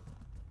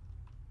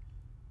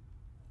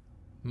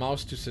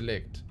 Mouse to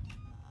select.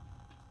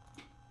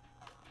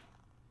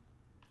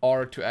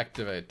 R to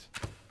activate.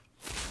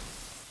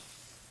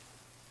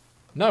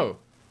 No.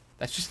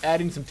 That's just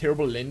adding some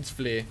terrible lens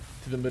flare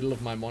to the middle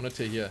of my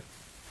monitor here.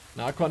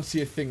 Now I can't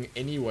see a thing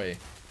anyway.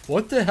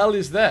 What the hell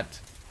is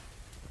that?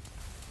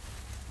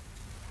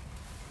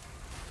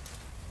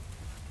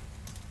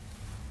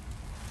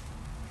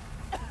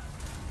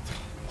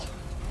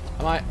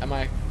 Am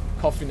I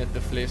coughing at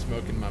the flare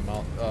smoke in my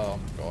mouth? Oh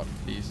god,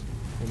 please.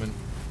 Woman.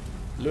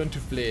 Learn to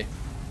flare.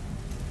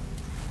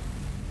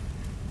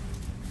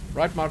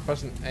 Right mouse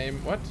button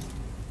aim, what?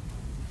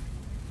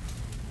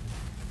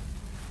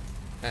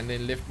 And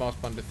then left mouse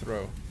button to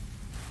throw.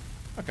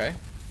 Okay,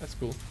 that's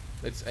cool.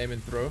 Let's aim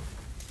and throw.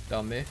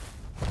 Down there.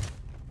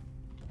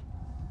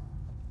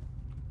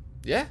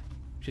 Yeah,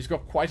 she's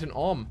got quite an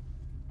arm.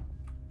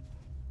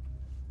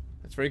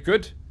 That's very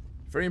good.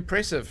 Very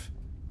impressive.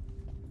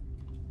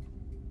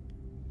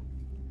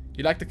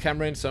 You like the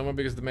camera in Soma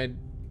because they made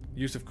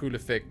use of cool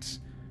effects.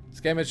 This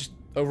game has just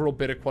overall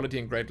better quality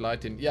and great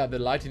lighting. Yeah, the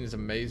lighting is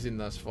amazing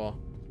thus far.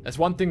 That's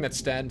one thing that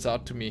stands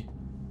out to me.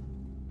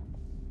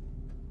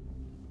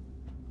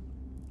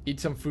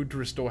 Eat some food to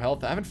restore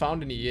health. I haven't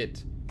found any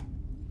yet.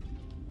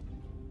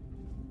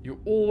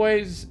 You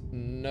always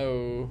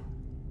know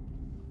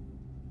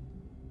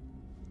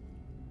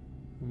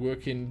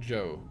Working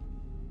Joe.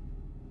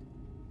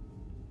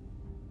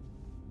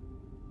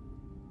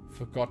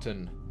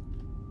 Forgotten.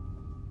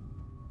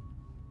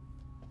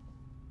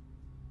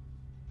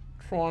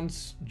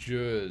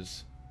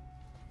 Transjures.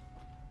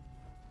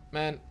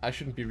 Man, I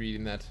shouldn't be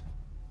reading that.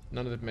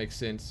 None of it makes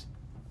sense.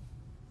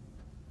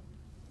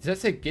 Does that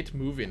say get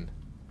moving?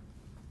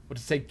 Or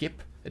does it say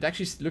GIP? It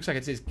actually looks like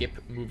it says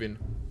GIP moving.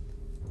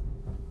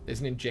 There's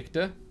an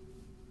injector.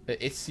 A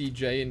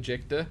SCJ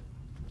injector.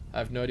 I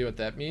have no idea what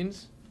that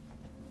means.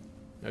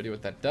 No idea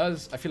what that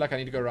does. I feel like I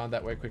need to go around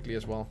that way quickly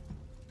as well.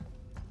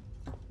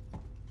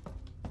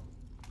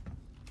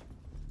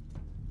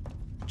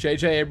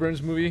 J.J.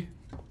 Abrams movie.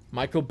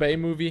 Michael Bay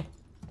movie.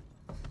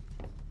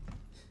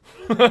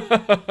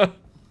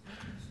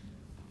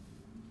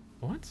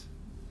 What?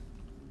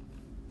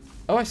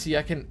 Oh, I see.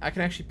 I can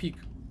actually peek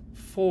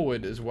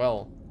forward as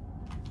well.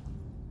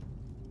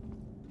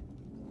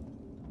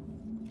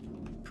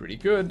 Pretty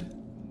good.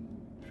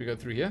 Should we go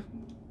through here?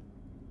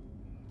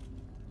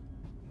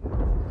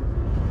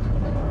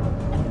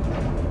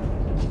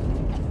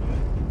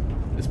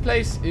 This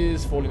place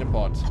is falling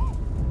apart. Search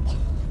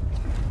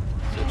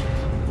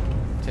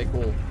it. Take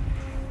all.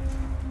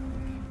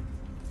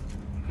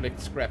 Collect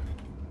scrap.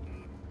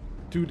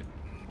 Dude,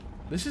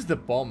 this is the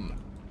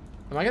bomb.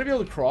 Am I gonna be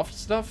able to craft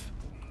stuff?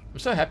 I'm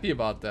so happy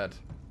about that.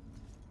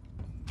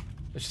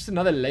 It's just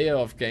another layer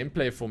of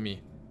gameplay for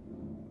me.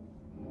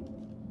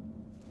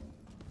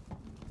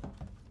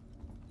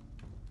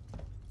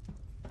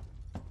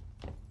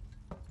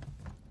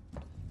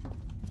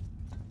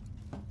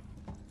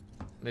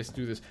 Let's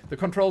do this. The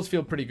controls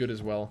feel pretty good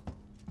as well.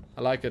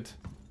 I like it.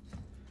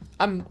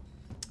 I'm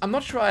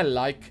not sure I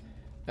like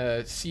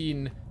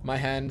seeing my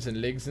hands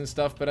and legs and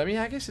stuff, but I mean,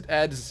 I guess it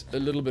adds a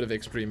little bit of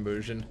extra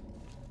immersion.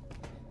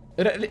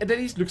 It at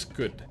least looks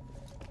good.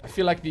 I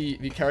feel like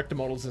the character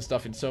models and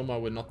stuff in Soma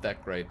were not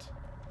that great.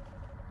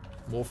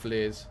 More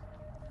flares.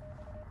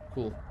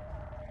 Cool.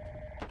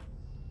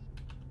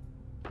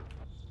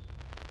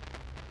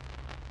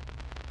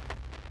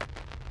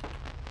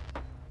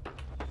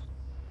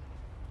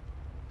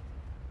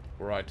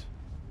 Alright.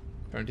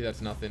 Apparently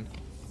that's nothing.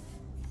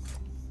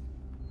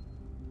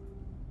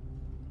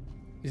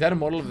 Is that a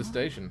model of the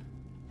station?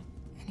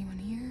 Anyone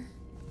here?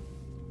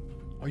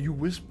 Are you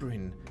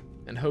whispering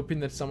and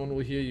hoping that someone will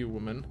hear you,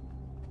 woman?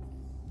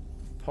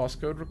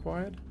 Passcode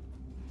required?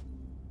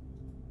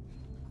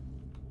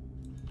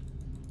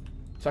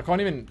 So I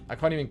can't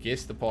even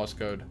guess the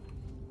passcode.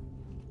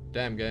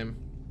 Damn game.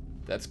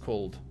 That's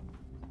called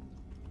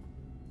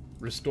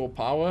restore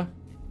power.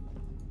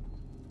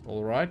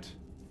 Alright.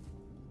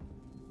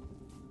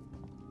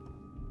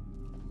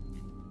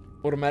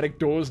 Automatic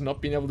doors, not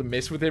being able to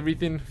mess with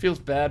everything. Feels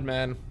bad,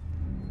 man.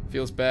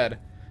 Feels bad.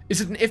 Is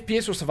it an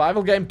FPS or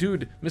survival game?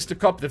 Dude, Mr.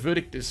 Cop, the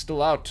verdict is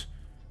still out.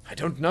 I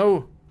don't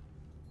know.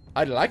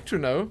 I'd like to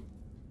know.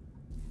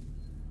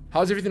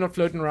 How's everything not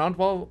floating around?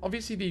 Well,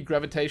 obviously the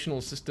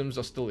gravitational systems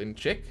are still in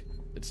check.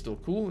 It's still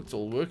cool. It's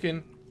all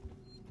working.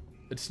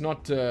 It's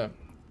not a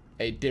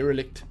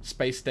derelict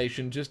space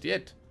station just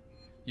yet.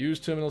 Use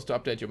terminals to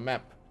update your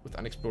map with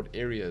unexplored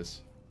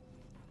areas.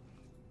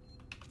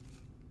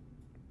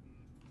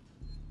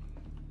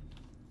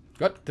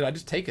 What? Did I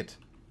just take it?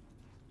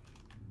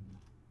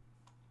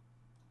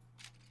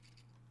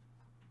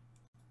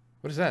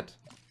 What is that?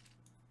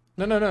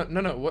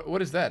 No.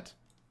 What is that?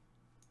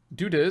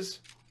 Dudes.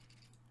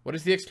 What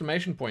is the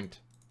exclamation point?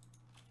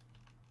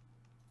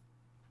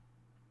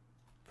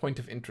 Point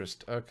of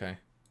interest. Okay.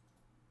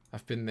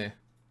 I've been there.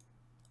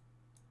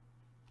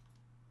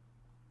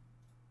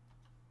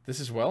 This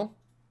as well?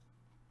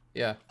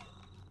 Yeah.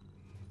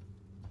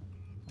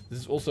 This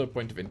is also a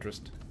point of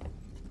interest.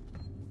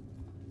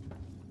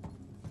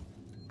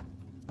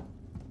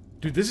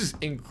 Dude, this is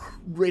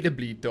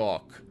incredibly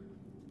dark.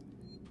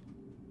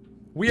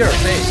 We are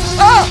made.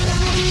 Ah!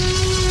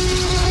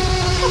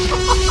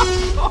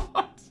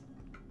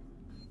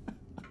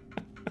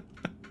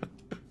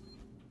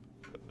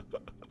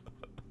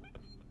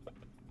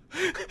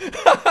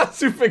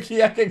 Super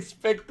Kiak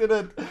expected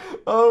it.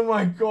 Oh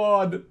my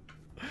god.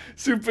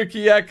 Super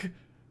Kiak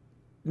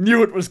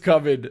knew it was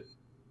coming.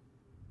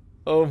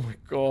 Oh my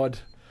god.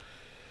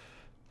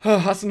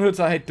 Hassan hurts,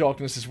 I hate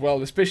darkness as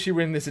well, especially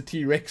when there's a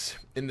T-Rex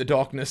in the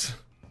darkness.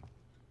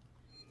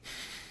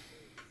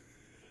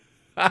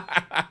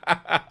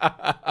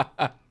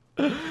 I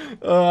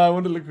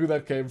want to look who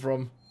that came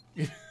from.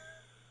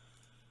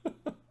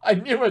 I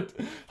knew it.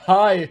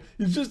 Hi.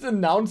 He's just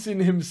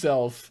announcing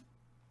himself.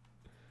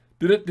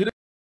 Did it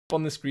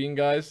on the screen,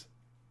 guys?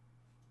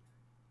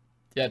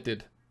 Yeah, it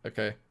did.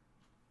 Okay.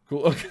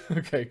 Cool.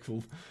 Okay,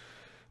 cool.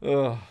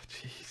 Oh,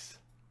 jeez.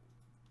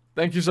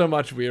 Thank you so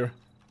much, Weir.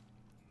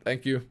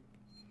 Thank you.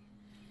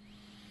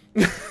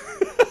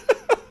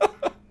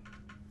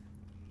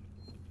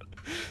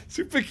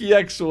 Super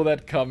Kiak saw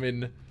that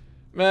coming.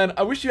 Man,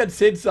 I wish you had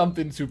said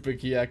something, Super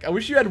Kiak. I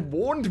wish you had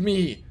warned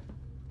me.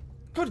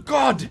 Good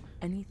God.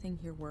 Anything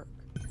here work?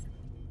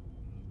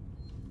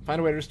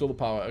 Find a way to restore the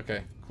power.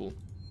 Okay, cool.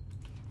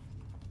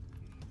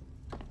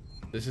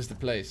 This is the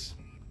place.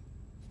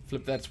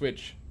 Flip that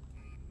switch.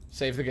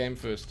 Save the game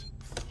first.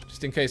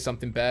 Just in case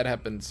something bad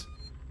happens.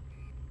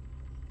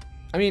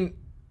 I mean...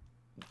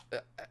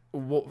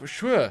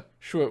 sure.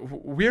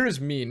 Weir is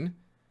mean.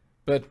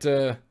 But,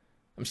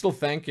 I'm still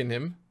thanking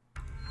him.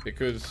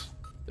 Because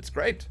it's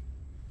great.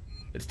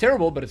 It's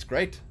terrible, but it's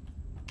great.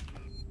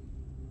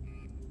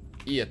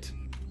 Eat.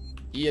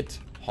 Eat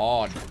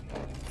hard.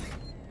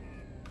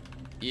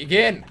 Eat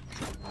again.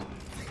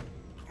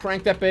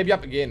 Crank that baby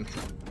up again.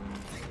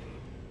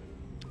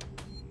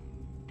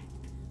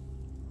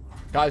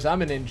 Guys,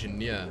 I'm an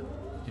engineer.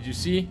 Did you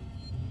see?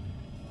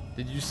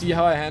 Did you see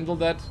how I handled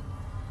that?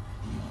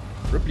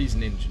 Ripley's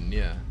an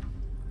engineer.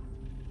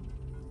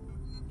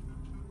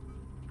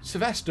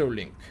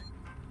 Sevastolink.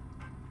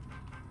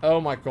 Oh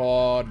my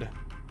god.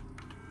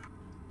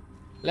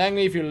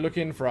 Langley, if you're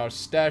looking for our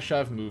stash,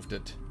 I've moved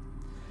it.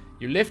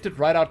 You left it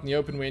right out in the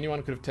open where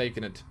anyone could have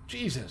taken it.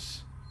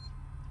 Jesus.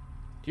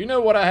 Do you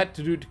know what I had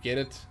to do to get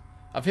it?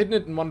 I've hidden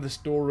it in one of the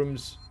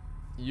storerooms.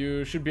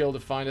 You should be able to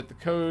find it. The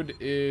code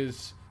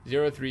is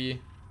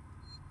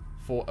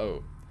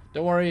 0340.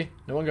 Don't worry,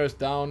 no one goes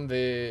down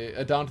to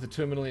the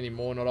terminal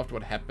anymore, not after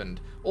what happened.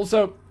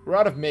 Also, we're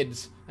out of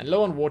meds and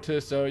low on water,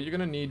 so you're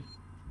gonna need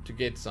to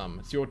get some.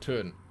 It's your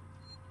turn.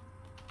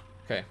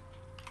 Okay.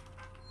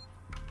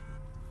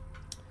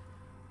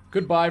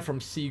 Goodbye from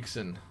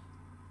Siegson.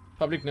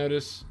 Public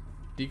notice,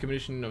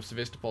 decommissioning of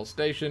Sevastapol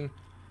station.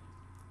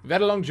 We've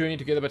had a long journey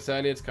together, but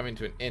sadly it's coming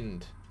to an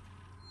end.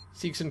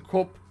 Siegson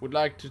Corp would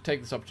like to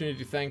take this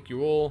opportunity to thank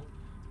you all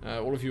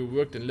of you who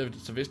worked and lived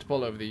at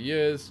Sevastapol over the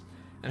years,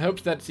 and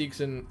hopes that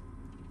Siegson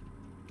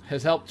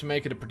has helped to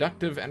make it a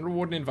productive and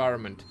rewarding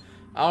environment.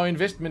 Our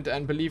investment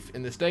and belief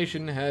in the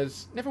station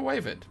has never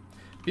wavered.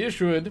 Be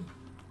assured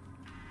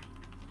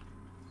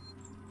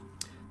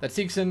that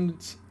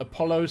Sigson's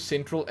Apollo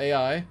Central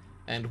AI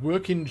and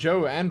Working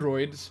Joe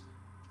androids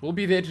will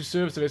be there to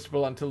serve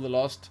Sevastopol until the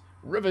last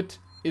rivet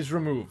is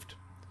removed.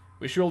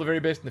 Wish you all the very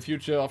best in the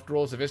future. After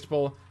all,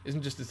 Sevastopol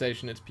isn't just a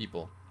station, it's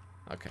people.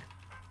 Okay.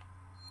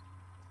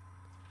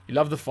 You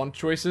love the font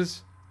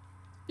choices?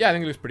 Yeah, I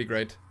think it looks pretty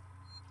great.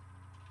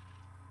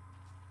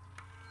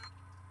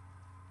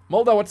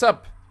 Mulder, what's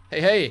up?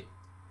 Hey, hey.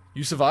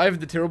 You survived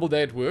the terrible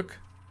day at work?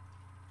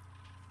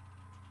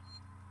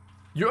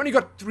 You only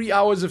got 3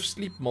 hours of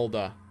sleep,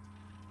 Mulder.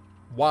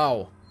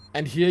 Wow.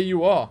 And here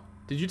you are.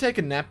 Did you take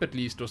a nap at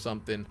least or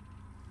something?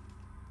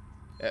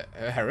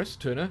 Harris,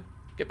 Turner,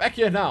 get back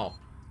here now.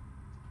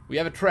 We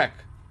have a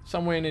track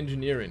somewhere in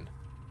engineering.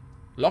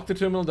 Lock the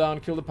terminal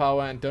down, kill the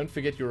power, and don't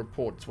forget your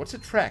reports. What's a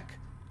track?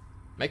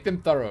 Make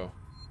them thorough.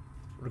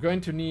 We're going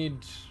to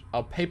need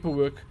our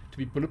paperwork to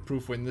be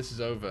bulletproof when this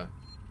is over.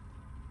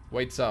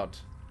 Waits out.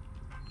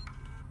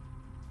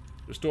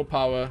 Restore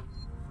power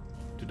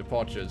to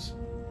departures.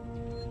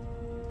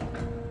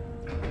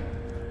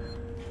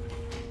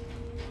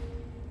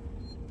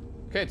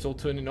 Okay, it's all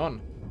turning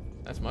on.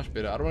 That's much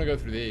better. I don't want to go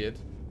through there yet.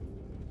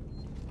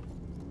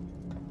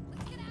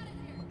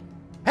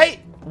 Hey!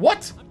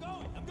 What? I'm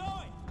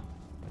going!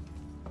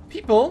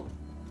 People?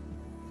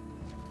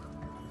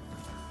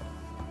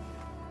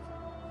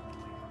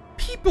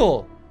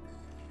 People!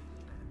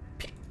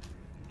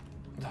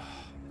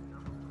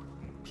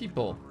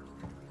 People.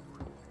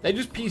 They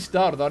just pieced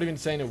out without even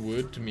saying a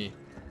word to me.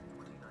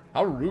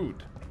 How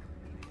rude.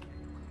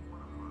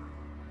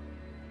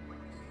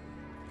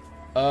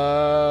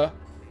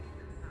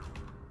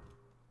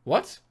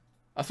 What?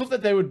 I thought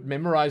that they would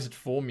memorize it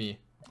for me.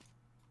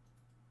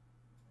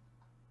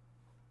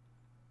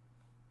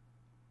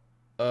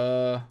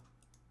 I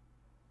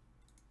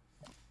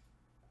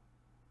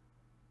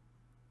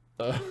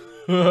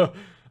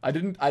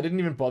didn't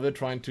even bother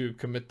trying to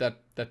commit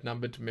that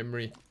number to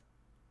memory.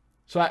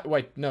 So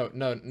wait, no.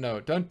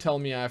 Don't tell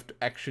me I have to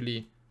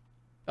actually...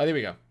 Oh, there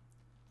we go.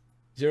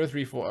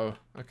 0340.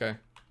 Okay.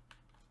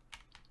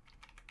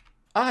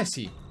 Ah, I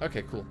see.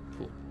 Okay, cool.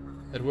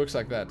 It works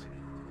like that.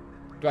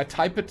 Do I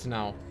type it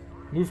now?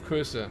 Move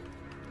cursor.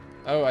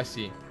 Oh, I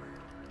see.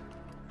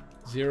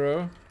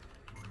 0,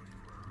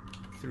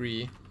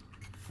 3,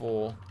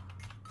 4,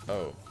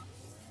 0.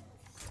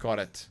 Got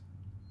it.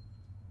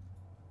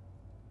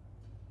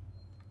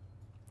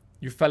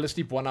 You fell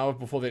asleep 1 hour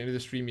before the end of the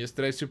stream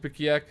yesterday, Super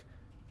Kiak.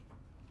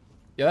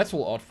 Yeah, that's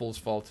all Artful's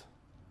fault.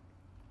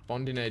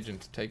 Bonding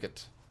agent, take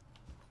it.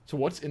 So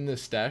what's in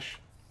this stash?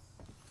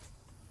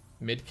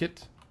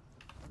 Medkit.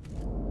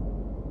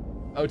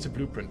 Oh, it's a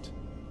blueprint.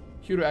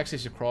 Q to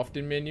access your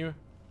crafting menu.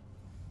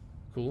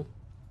 Cool.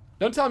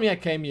 Don't tell me I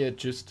came here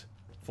just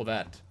for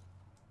that.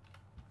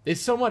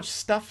 There's so much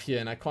stuff here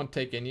and I can't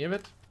take any of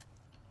it.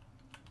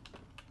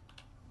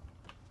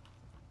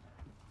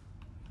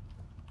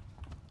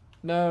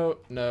 No.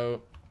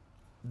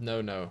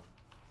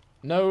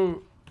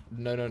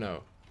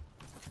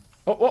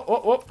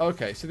 Oh.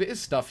 Okay, so there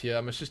is stuff here.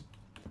 I must just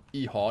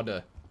E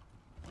harder.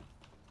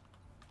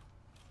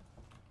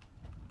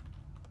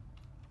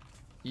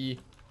 E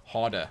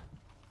harder.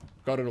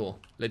 Got it all.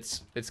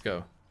 Let's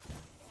go.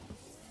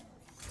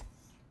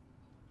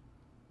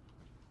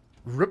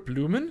 Rip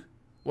Lumen?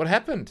 What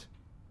happened?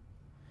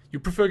 You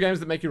prefer games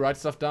that make you write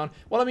stuff down?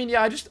 Well, I mean,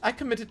 yeah, I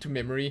commit it to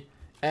memory.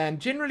 And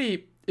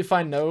generally, if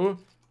I know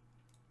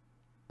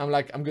I'm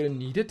gonna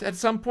need it at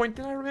some point,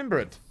 then I remember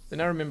it.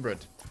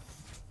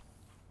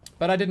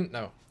 But I didn't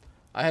know.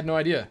 I had no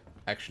idea,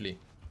 actually.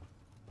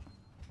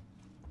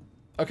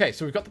 Okay,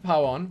 so we've got the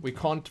power on. We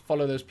can't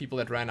follow those people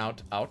that ran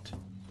out.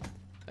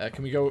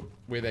 Can we go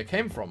where they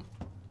came from?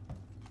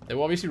 They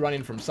were obviously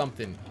running from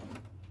something.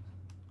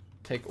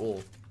 Take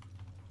all.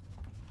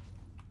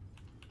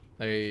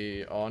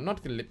 They are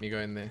not gonna let me go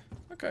in there.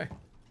 Okay.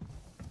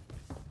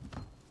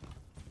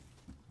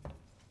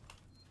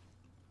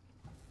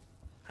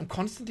 I'm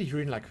constantly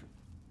hearing like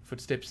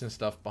footsteps and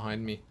stuff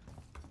behind me.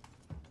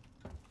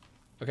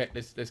 Okay,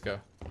 let's go.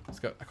 Let's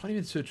go. I can't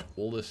even search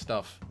all this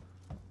stuff.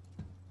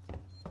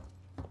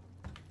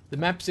 The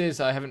map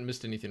says I haven't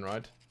missed anything,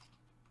 right?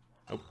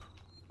 Nope.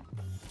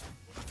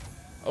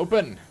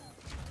 Open! It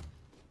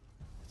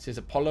says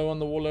Apollo on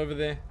the wall over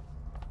there.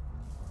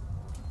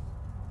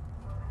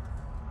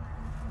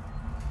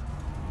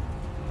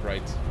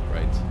 Right.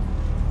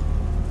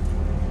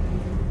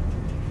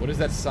 What is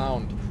that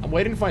sound? I'm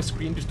waiting for my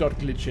screen to start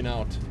glitching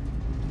out.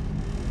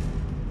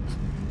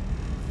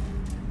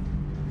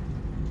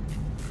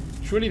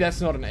 Surely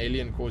that's not an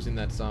alien causing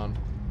that sound.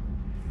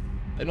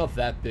 They're not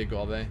that big,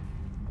 are they?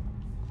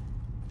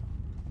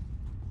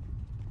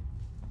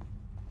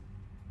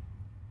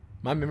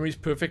 My memory's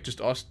perfect,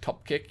 just ask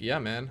Top Kick. Yeah,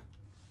 man.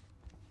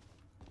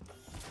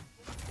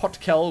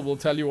 Potkel will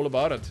tell you all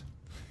about it.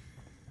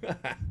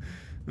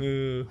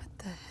 What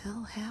the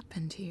hell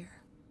happened here?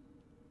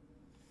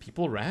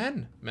 People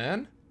ran,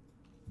 man.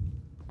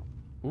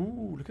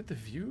 Ooh, look at the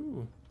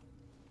view.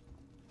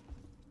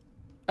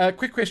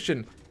 Quick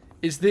question.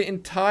 Is the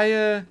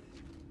entire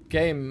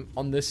game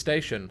on this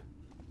station?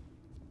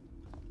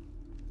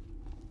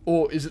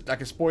 Or is it like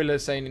a spoiler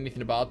saying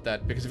anything about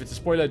that? Because if it's a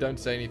spoiler, don't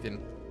say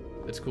anything.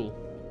 That's cool.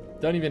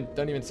 Don't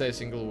even say a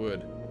single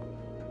word.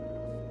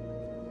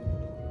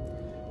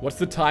 What's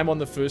the time on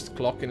the first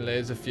clock in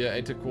Layers of Fear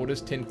 8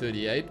 1/4?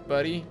 10:38,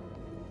 buddy.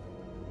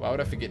 Why would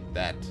I forget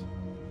that?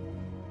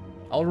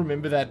 I'll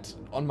remember that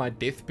on my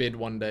deathbed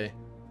one day.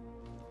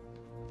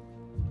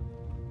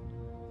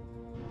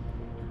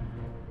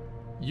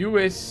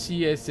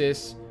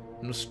 USCSS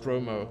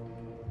Nostromo.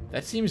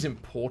 That seems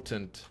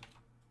important.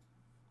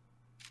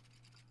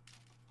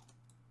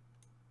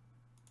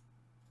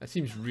 That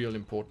seems real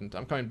important.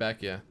 I'm coming back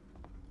here.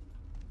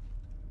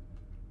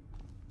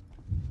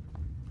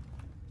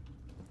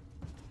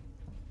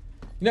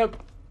 You know,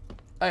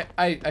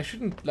 I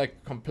shouldn't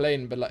like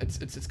complain, but like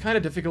it's kind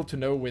of difficult to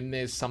know when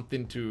there's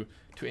something to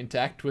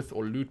interact with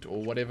or loot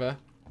or whatever.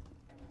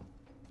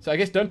 So I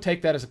guess don't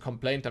take that as a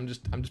complaint. I'm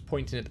just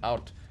pointing it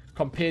out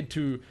compared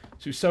to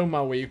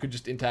Soma, where you could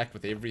just interact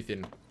with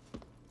everything.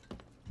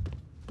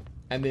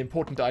 And the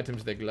important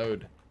items they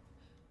glowed.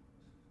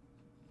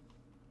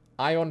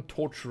 Ion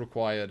torch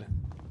required.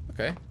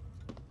 Okay.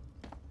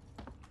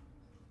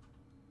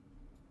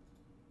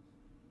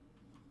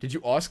 Did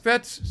you ask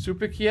that,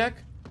 Super Kiak?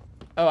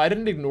 Oh, I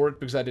didn't ignore it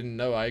because I didn't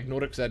know. I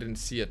ignored it because I didn't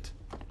see it.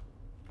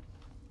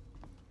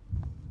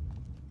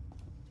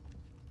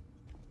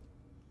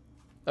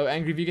 Oh,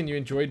 Angry Vegan, you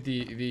enjoyed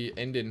the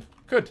ending.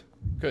 Good,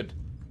 good.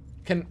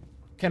 Can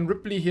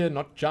Ripley here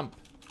not jump?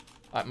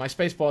 My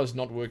spacebar is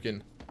not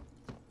working.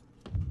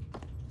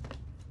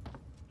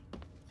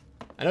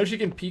 I know she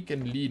can peek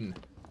and lean.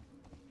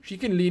 She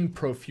can lean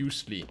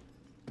profusely.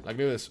 Like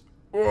this.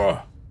 Ugh.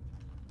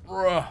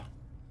 Ugh.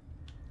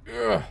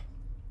 Ugh.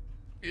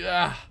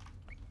 Yeah.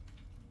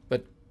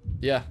 But,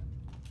 yeah.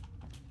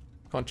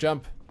 Can't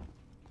jump.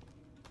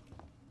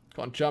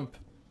 Can't jump.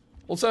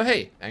 Also,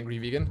 hey, Angry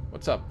Vegan,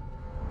 what's up?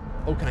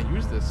 Oh, can I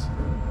use this?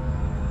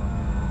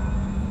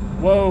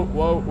 Whoa,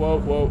 whoa, whoa,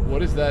 whoa.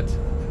 What is that?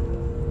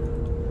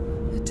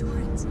 The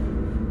torrents.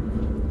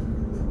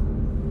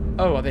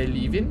 Oh, are they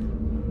leaving?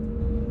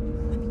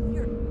 I'm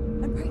here.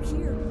 I'm right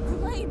here.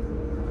 Verlaine.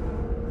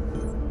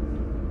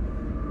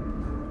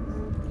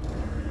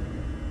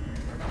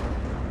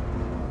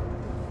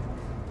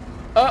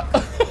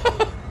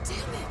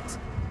 Damn it.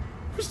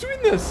 Who's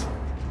doing this?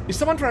 Is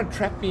someone trying to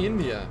trap me in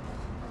here?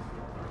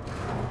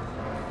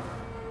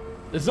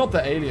 It's not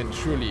the aliens,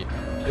 surely.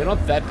 They're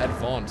not that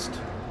advanced.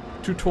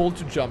 Too tall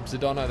to jump.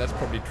 Zidana, that's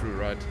probably true,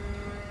 right?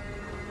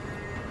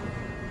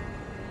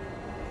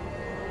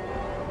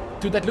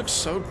 Dude, that looks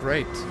so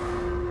great.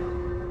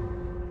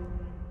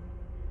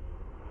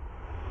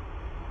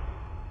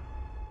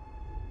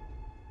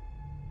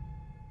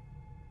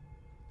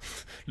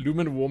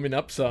 Lumen warming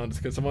up sounds.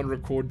 Can someone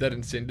record that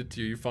and send it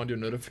to you? You found your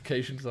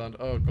notification sound.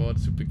 Oh god,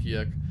 Super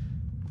Kiak.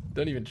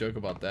 Don't even joke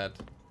about that.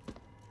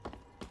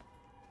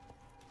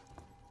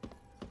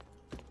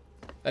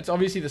 That's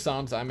obviously the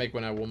sounds I make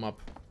when I warm up.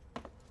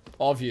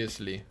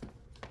 Obviously.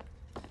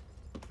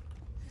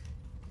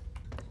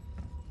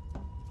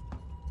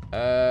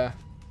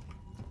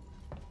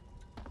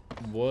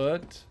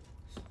 What?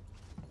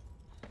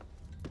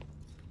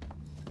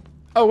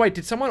 Oh wait,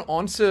 did someone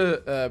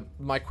answer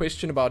my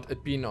question about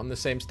it being on the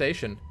same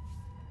station?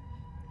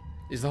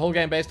 Is the whole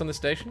game based on the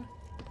station?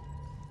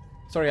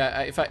 Sorry,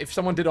 if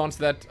someone did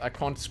answer that, I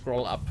can't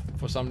scroll up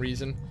for some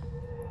reason.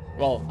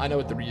 Well, I know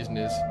what the reason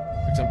is.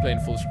 Because I'm playing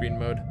full screen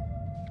mode.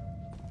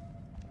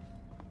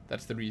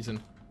 That's the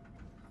reason.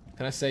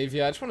 Can I save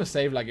here? I just want to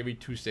save like every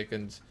 2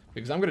 seconds.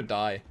 Because I'm gonna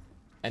die.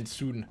 And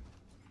soon.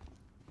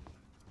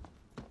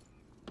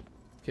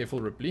 Careful,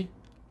 Ripley.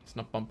 Let's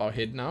not bump our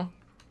head now.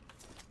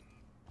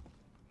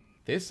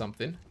 There's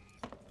something.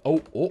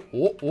 Oh, oh,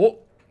 oh, oh.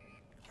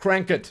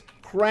 Crank it.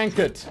 Crank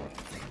it.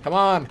 Come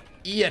on.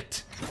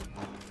 Eat.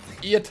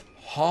 Eat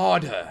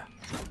harder.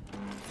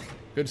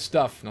 Good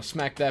stuff. Now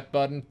smack that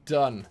button.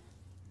 Done.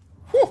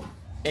 Whew.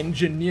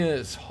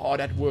 Engineers hard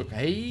at work.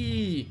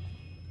 Hey.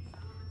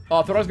 Oh,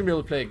 I thought I was going to be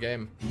able to play a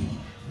game.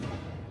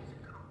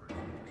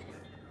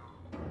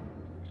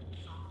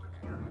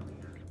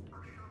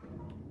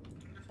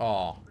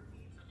 Oh.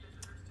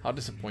 How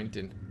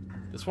disappointing.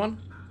 This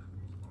one?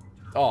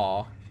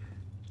 Oh.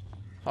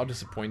 How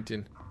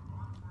disappointing.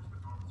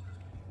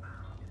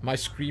 My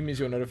scream is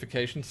your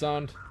notification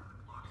sound.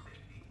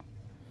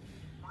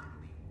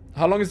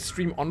 How long is the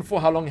stream on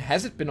for? How long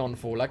has it been on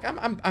for? Like,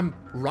 I'm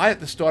right at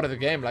the start of the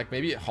game. Like,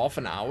 maybe half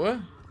an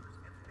hour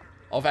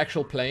of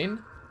actual playing.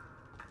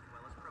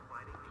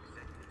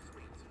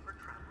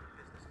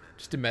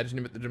 Just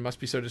imagine that it must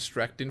be so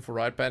distracting for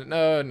right band.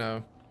 No,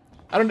 no.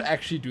 I don't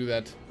actually do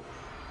that.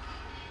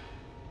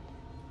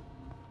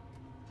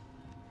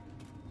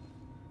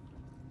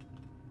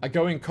 I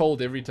go in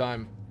cold every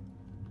time.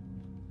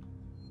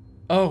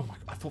 Oh, my,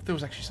 I thought there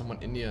was actually someone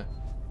in here.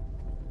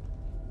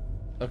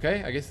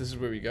 Okay, I guess this is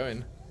where we're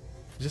going.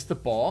 Is this the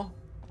bar?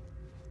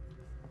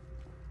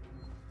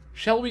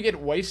 Shall we get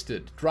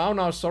wasted? Drown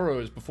our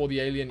sorrows before the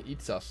alien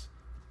eats us?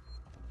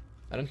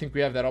 I don't think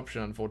we have that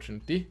option,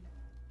 unfortunately.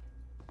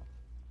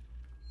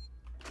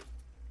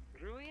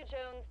 Ruya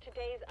Jones,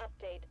 today's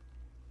update.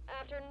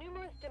 After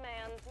numerous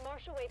demands,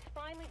 Marshal Waite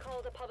finally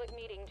called a public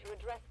meeting to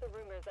address the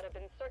rumors that have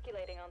been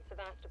circulating on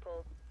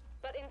Sevastapol.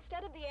 But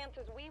instead of the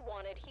answers we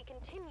wanted, he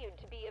continued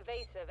to be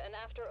evasive, and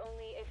after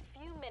only a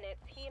few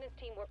minutes, he and his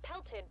team were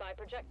pelted by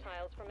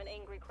projectiles from an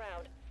angry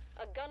crowd.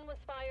 A gun was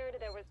fired,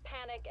 there was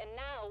panic, and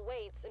now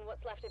Waits and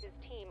what's left of his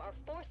team are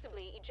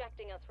forcibly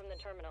ejecting us from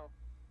the terminal.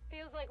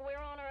 Feels like we're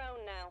on our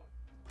own now.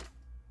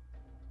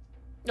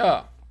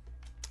 Ah,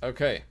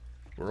 okay.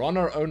 We're on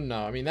our own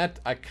now. I mean, that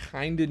I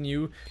kinda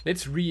knew.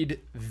 Let's read,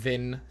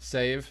 then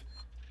save.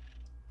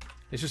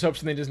 Let's just hope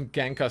something doesn't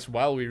gank us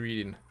while we're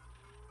reading.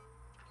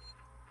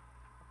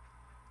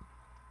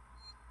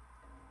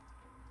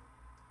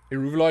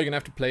 Iruvula, you're gonna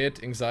have to play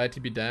it. Anxiety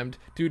be damned.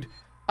 Dude,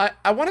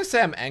 I want to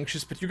say I'm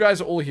anxious, but you guys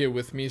are all here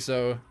with me,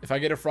 so if I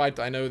get a fright,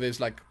 I know there's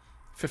like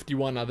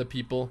 51 other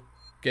people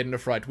getting a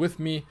fright with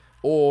me,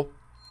 or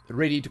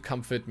ready to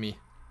comfort me.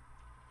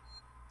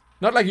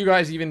 Not like you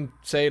guys even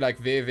say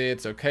like, there,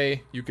 it's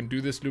okay, you can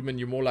do this, Lumen.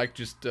 You're more like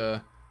just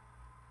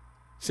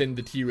send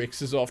the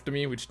T-Rexes after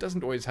me, which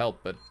doesn't always help,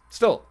 but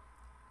still,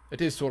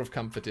 it is sort of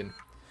comforting.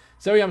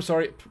 Zoe, I'm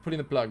sorry, putting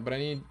the plug, but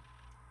I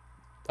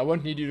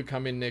won't need you to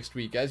come in next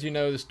week. As you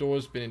know, the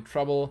store's been in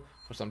trouble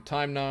for some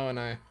time now, and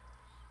I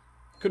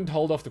couldn't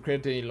hold off the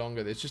credit any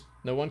longer. There's just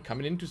no one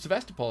coming into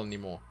Sevastapol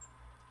anymore.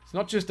 It's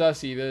not just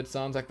us either. It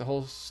sounds like the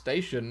whole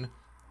station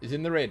is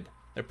in the red.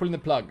 They're pulling the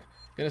plug.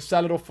 Gonna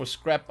sell it off for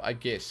scrap, I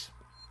guess.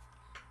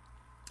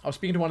 I was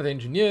speaking to one of the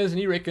engineers, and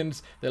he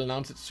reckons they'll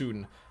announce it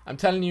soon. I'm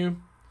telling you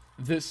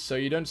this so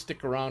you don't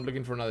stick around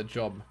looking for another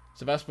job.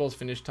 Sevastopol's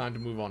finished. Time to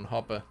move on.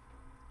 Hopper.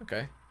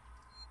 Okay.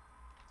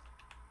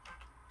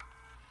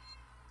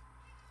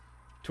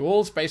 To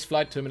all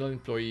spaceflight terminal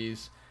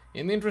employees,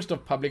 in the interest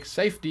of public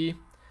safety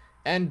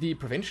and the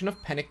prevention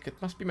of panic,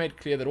 it must be made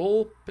clear that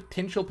all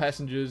potential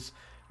passengers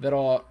that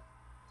are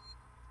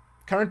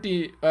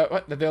currently,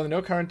 that there are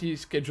no currently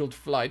scheduled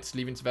flights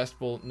leaving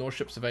Sevastopol, nor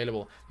ships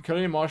available. The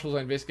colonial marshals are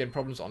investigating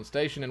problems on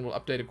station and will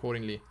update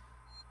accordingly.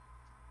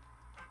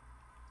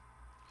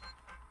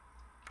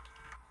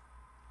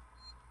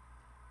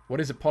 What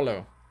is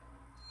Apollo?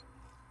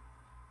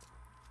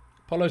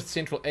 Apollo is the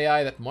central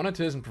AI that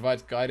monitors and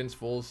provides guidance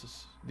for all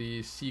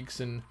the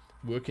Seegson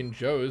working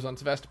Joes on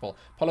Sevastopol.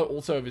 Apollo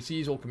also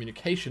oversees all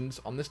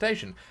communications on the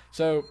station.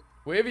 So,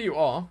 wherever you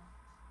are,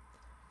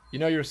 you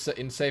know you're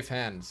in safe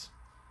hands.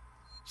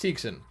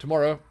 Seegson,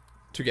 tomorrow,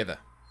 together.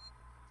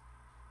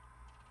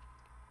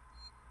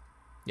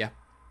 Yeah.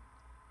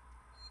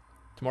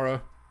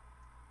 Tomorrow,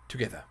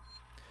 together.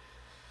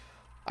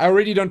 I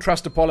already don't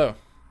trust Apollo.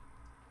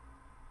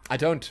 I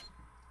don't.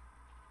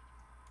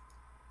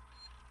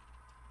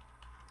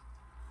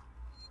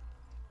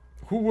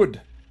 Who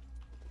would?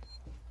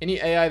 Any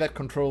AI that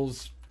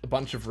controls a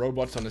bunch of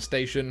robots on a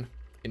station,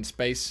 in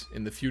space,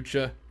 in the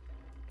future,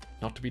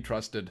 not to be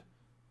trusted.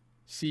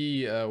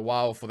 See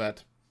WoW for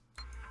that.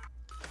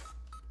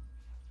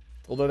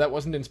 Although that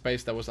wasn't in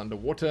space, that was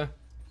underwater.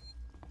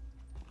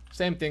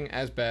 Same thing,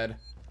 as bad.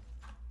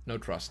 No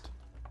trust.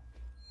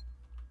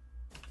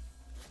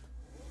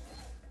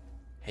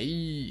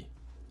 Hey!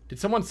 Did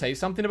someone say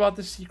something about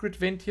the secret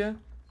vent here?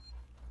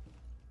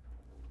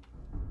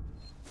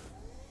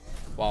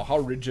 Wow, how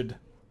rigid.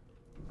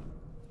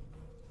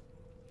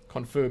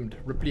 Confirmed.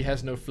 Ripley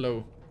has no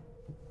flow.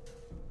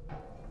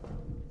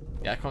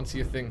 Yeah, I can't see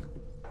a thing.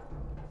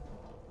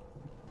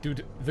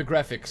 Dude, the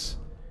graphics.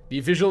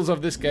 The visuals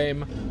of this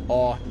game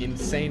are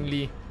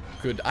insanely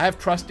good. I have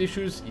trust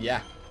issues?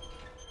 Yeah.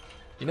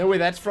 You know where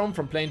that's from?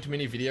 From playing too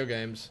many video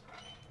games.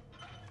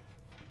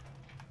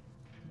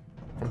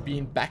 From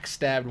being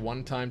backstabbed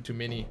one time too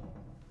many.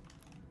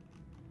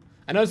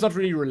 I know it's not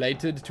really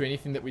related to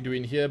anything that we're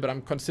doing here, but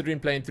I'm considering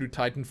playing through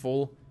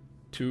Titanfall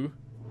 2,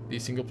 the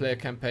single player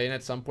campaign,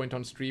 at some point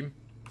on stream.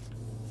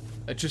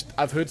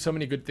 I've heard so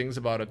many good things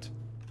about it.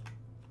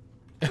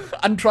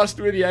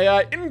 Untrustworthy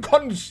AI,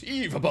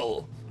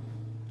 inconceivable!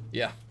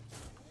 Yeah.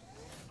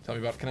 Tell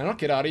me about it. Can I not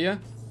get out of here?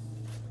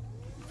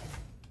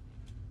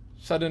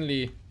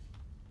 Suddenly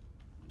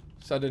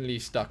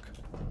stuck.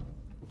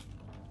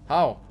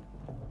 How?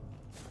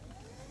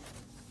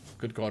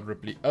 Good God,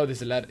 Ripley. Oh,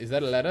 there's a ladder. Is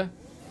that a ladder?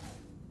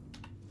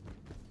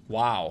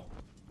 Wow.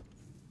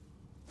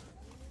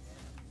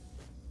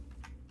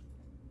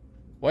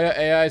 Why are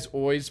AIs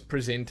always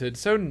presented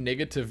so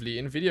negatively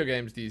in video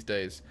games these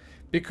days?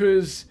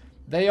 Because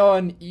they are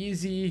an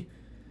easy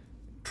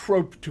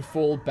trope to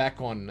fall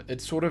back on.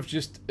 It's sort of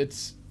just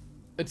it's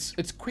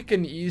quick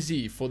and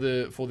easy for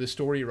the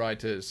story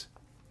writers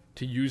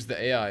to use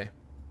the AI.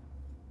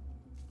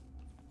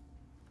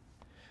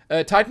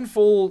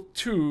 Titanfall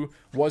 2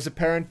 was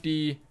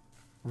apparently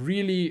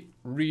really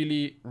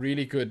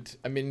good.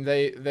 I mean,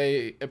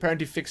 they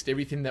apparently fixed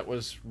everything that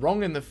was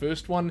wrong in the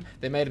first one.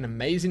 They made an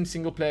amazing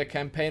single player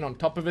campaign on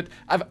top of it.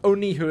 I've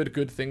only heard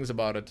good things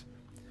about it.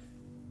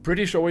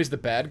 British always the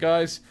bad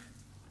guys.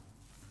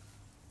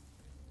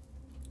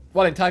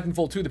 Well, in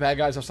Titanfall 2 the bad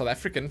guys are South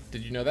African.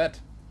 Did you know that?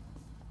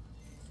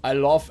 I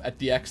laugh at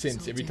the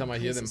accents every time I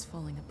hear them.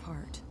 Falling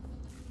apart.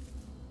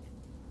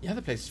 Yeah,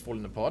 the place is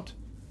falling apart.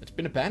 It's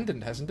been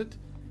abandoned, hasn't it?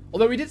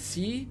 Although we did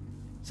see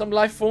some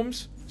life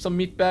forms. Some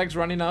meat bags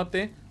running out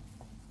there.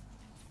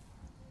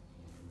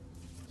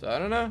 So I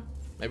don't know.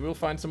 Maybe we'll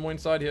find some more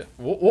inside here.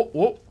 Whoa, whoa,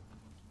 whoa.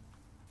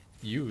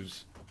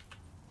 Use.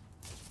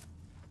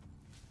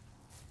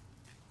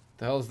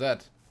 The hell's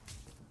that?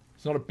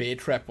 It's not a bear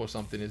trap or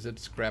something, is it?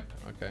 Scrap.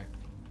 Okay.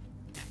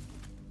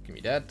 Give me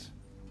that.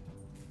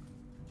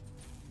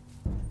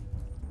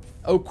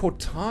 Oh,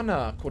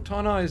 Cortana.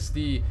 Cortana is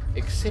the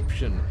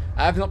exception.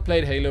 I have not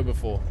played Halo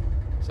before,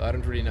 so I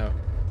don't really know.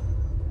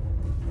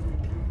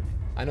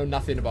 I know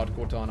nothing about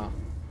Cortana.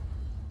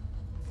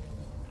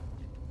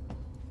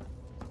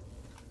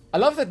 I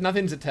love that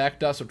nothing's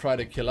attacked us or tried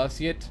to kill us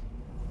yet.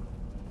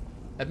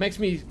 That makes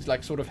me,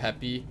 like, sort of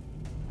happy.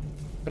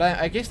 But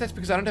I guess that's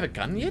because I don't have a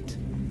gun yet?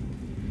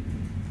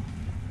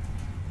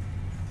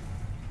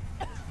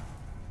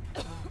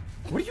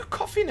 What are you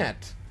coughing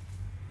at?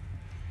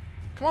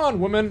 Come on,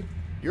 woman.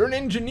 You're an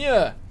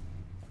engineer.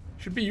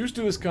 Should be used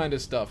to this kind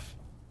of stuff.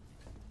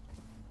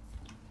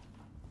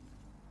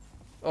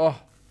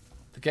 Oh,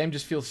 the game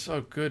just feels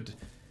so good.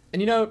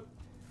 And you know,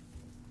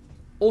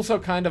 also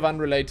kind of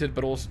unrelated,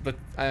 but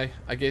I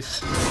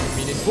guess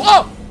meaningful.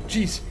 Oh,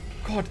 jeez.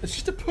 God, it's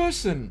just a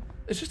person.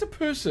 It's just a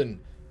person.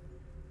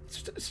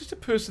 It's just a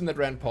person that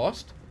ran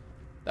past.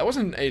 That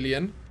wasn't an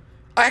alien.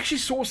 I actually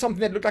saw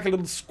something that looked like a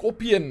little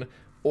scorpion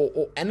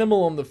or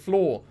animal on the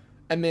floor.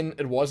 And then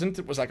it wasn't.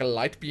 It was like a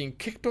light being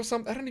kicked or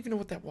something. I don't even know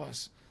what that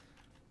was.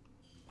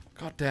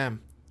 God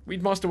damn.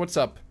 Weedmaster, what's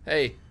up?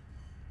 Hey.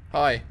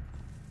 Hi.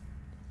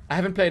 I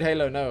haven't played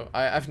Halo, no.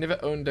 I've never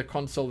owned a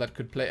console that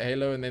could play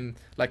Halo. And then,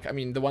 like, I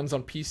mean, the ones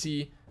on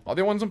PC. Are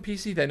there ones on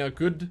PC? They're no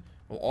good?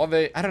 Or are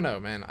they? I don't know,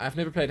 man. I've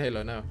never played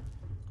Halo, no.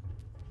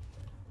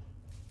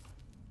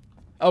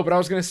 Oh, but I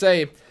was going to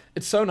say,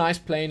 it's so nice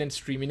playing and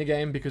streaming a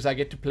game because I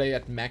get to play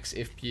at max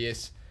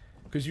FPS.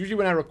 Because usually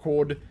when I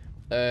record,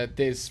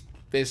 there's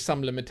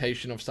some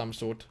limitation of some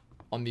sort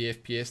on the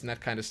FPS, and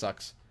that kind of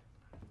sucks.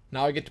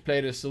 Now I get to play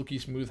at a silky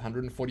smooth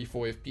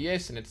 144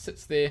 FPS, and it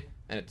sits there,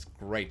 and it's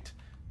great.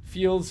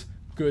 Feels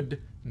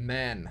good,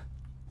 man.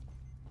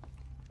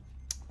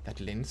 That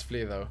lens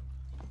flare, though.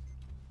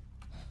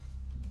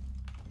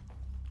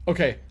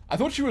 Okay, I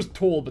thought she was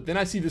tall, but then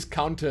I see this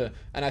counter,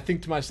 and I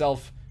think to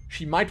myself,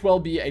 she might well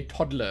be a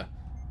toddler.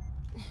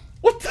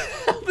 What the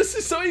hell? This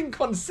is so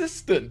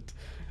inconsistent.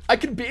 I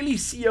can barely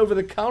see over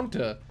the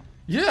counter.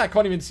 Yeah, I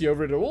can't even see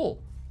over it at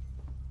all.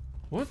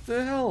 What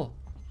the hell?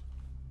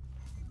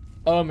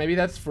 Oh, maybe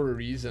that's for a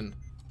reason.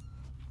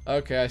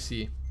 Okay, I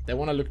see. They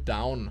want to look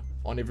down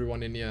on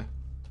everyone in here.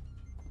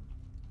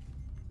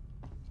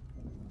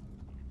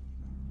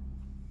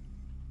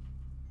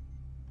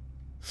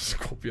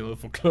 Scorpion will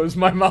close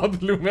my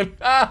mouth, Lumen.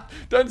 Ah,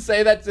 don't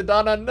say that,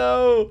 Sedana.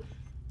 No.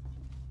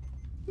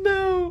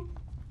 No.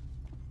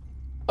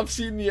 I've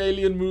seen the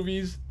Alien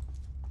movies.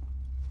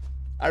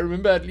 I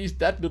remember at least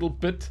that little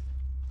bit.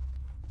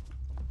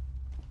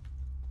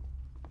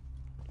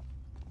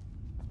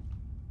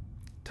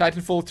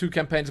 Titanfall 2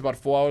 campaign's about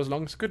 4 hours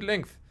long. It's good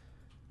length.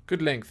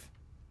 Good length.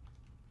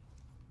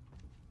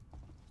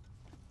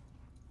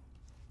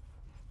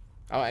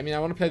 Oh, I mean, I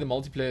want to play the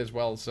multiplayer as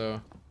well,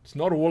 so it's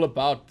not all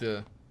about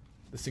the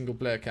single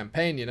player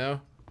campaign, you know.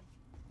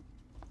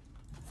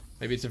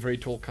 Maybe it's a very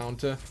tall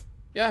counter.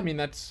 Yeah, I mean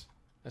that's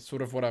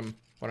sort of what I'm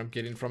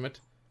getting from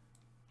it.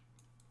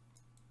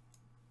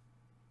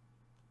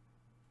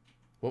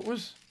 What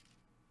was?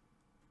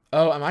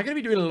 Oh, am I gonna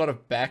be doing a lot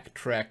of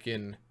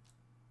backtracking?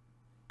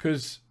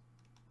 Cause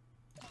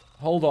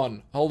hold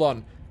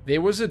on.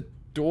 There was a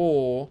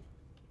door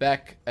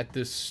back at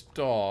the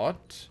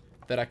start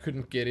that I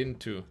couldn't get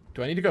into.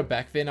 Do I need to go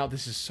back there now?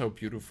 This is so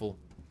beautiful.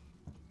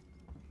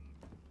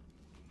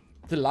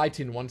 The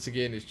lighting once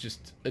again is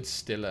just, it's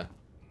stellar.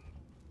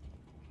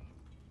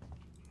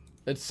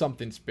 It's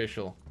something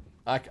special.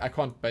 I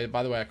can't,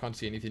 by the way, I can't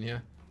see anything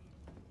here.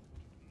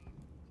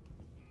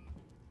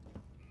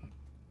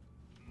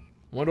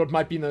 Wonder what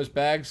might be in those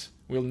bags.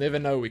 We'll never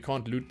know. We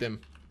can't loot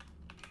them.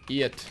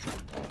 Eat it.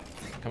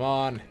 Come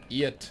on,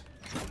 eat it.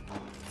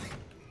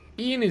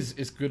 Ian is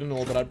good and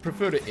all, but I'd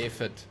prefer to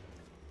F it.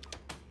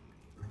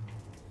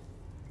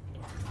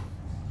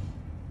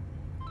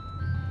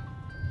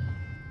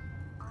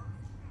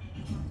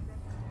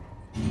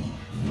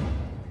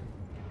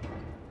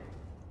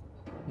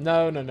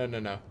 No.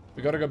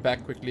 We gotta go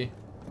back quickly.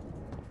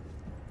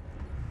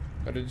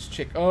 Gotta just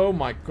check. Oh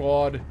my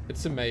god.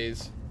 It's a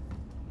maze.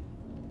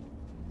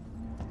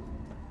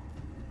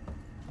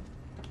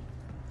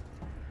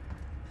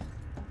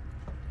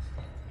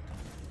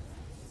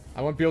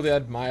 I won't be able to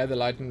admire the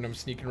light when I'm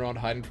sneaking around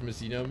hiding from a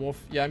xenomorph.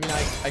 Yeah, I mean,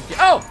 I get...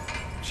 Oh!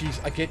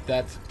 Jeez, I get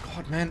that.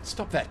 God, man,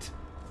 stop that.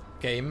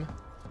 Game.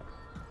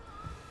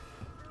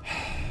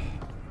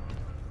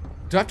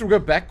 Do I have to go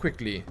back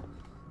quickly?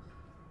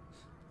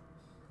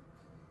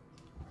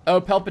 Oh,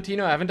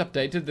 Palpatino, I haven't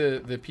updated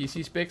the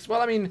PC specs.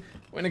 Well, I mean,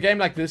 when a game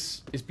like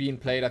this is being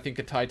played, I think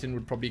a Titan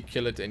would probably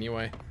kill it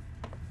anyway.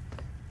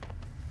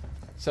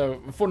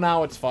 So, for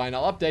now, it's fine.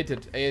 I'll update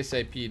it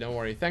ASAP, don't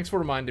worry. Thanks for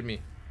reminding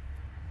me.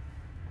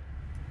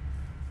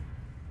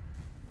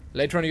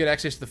 Later on, you get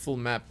access to the full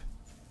map.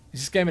 Is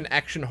this game an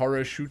action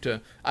horror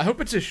shooter? I hope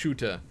it's a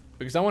shooter,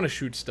 because I want to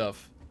shoot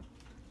stuff.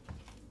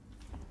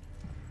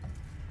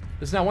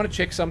 Listen, I want to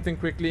check something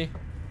quickly.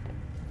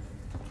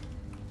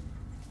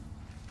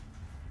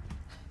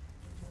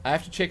 I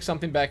have to check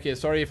something back here.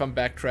 Sorry if I'm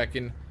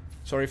backtracking.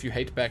 Sorry if you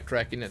hate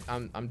backtracking it.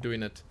 I'm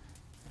doing it.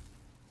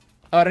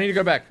 Oh, I need to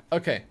go back.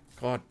 Okay.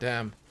 God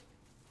damn.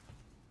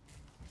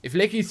 If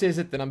Lecky says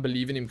it, then I'm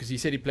believing him, because he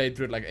said he played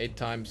through it like 8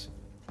 times.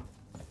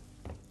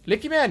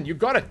 Lecky man, you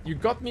got it. You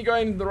got me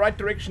going in the right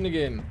direction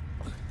again.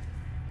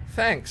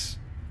 Thanks.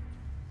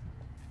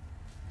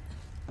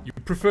 You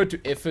prefer to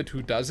effort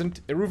who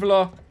doesn't.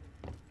 Eruvula.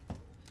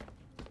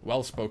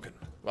 Well spoken.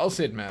 Well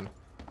said, man.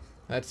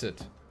 That's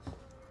it.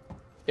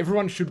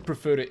 Everyone should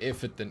prefer to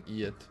effort than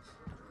it.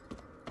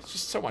 It's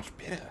just so much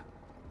better.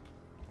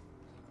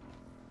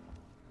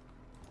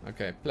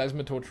 Okay,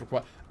 plasma torch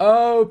required.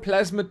 Oh,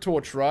 plasma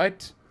torch,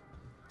 right?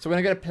 So when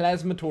I get a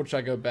plasma torch,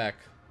 I go back.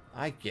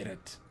 I get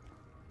it.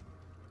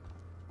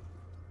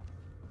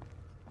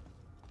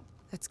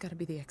 That's gotta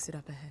be the exit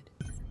up ahead.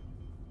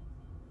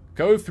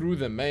 Go through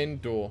the main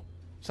door.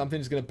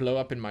 Something's gonna blow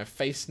up in my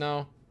face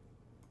now.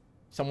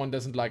 Someone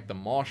doesn't like the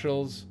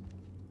marshals.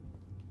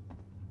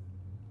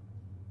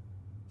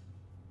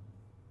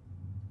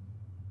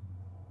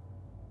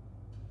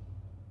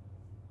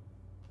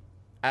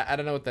 I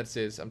don't know what that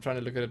says. I'm trying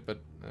to look at it, but...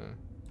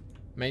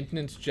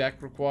 maintenance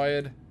jack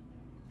required.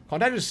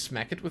 Can't I just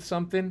smack it with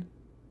something?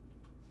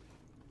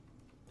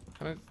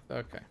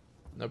 Okay.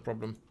 No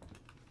problem.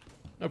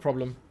 No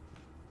problem.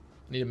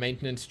 Need a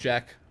maintenance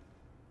jack.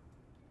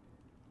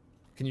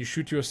 Can you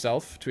shoot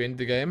yourself to end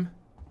the game?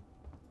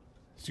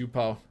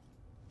 Zupao.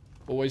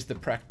 Always the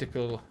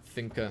practical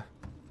thinker.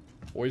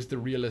 Always the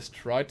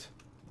realist, right?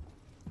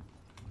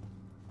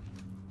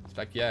 It's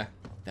like, yeah,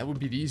 that would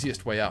be the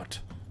easiest way out.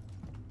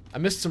 I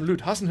missed some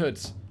loot.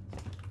 Hassenherz.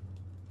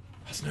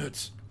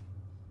 Hassenherz.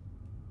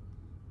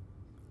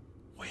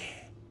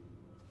 Where?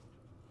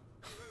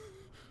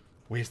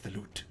 Where's the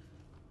loot?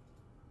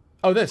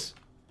 Oh, this.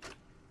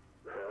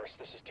 Reverse,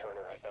 this is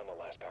Turner. I found the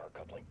last power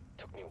coupling.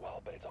 Took me a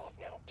while, but it's off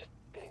now. Just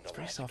fitting the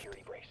last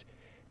security brace.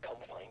 Come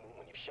find me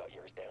when you've shut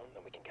yours down,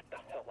 then we can get the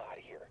hell out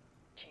of here.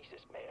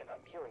 Jesus, man, I'm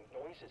hearing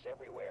noises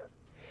everywhere.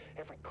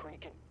 Every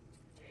creak and...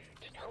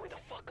 Just hurry the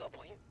fuck up,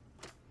 will you?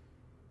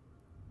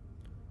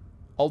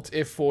 Alt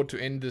F4 to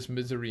end this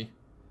misery.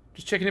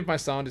 Just checking if my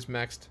sound is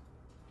maxed.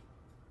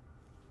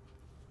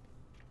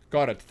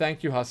 Got it.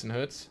 Thank you,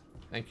 Hassenherz.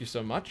 Thank you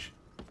so much.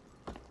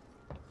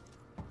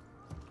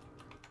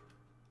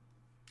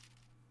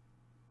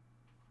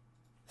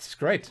 This is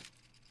great.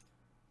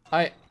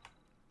 I'm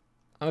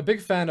a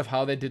big fan of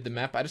how they did the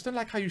map. I just don't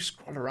like how you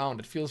scroll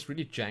around. It feels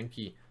really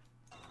janky.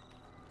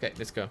 Okay,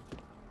 let's go.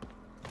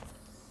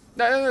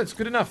 No, it's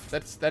good enough.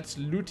 That's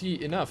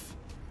looty enough.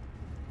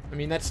 I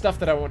mean, that's stuff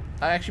that I want.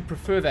 I actually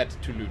prefer that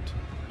to loot,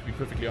 to be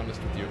perfectly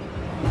honest with you.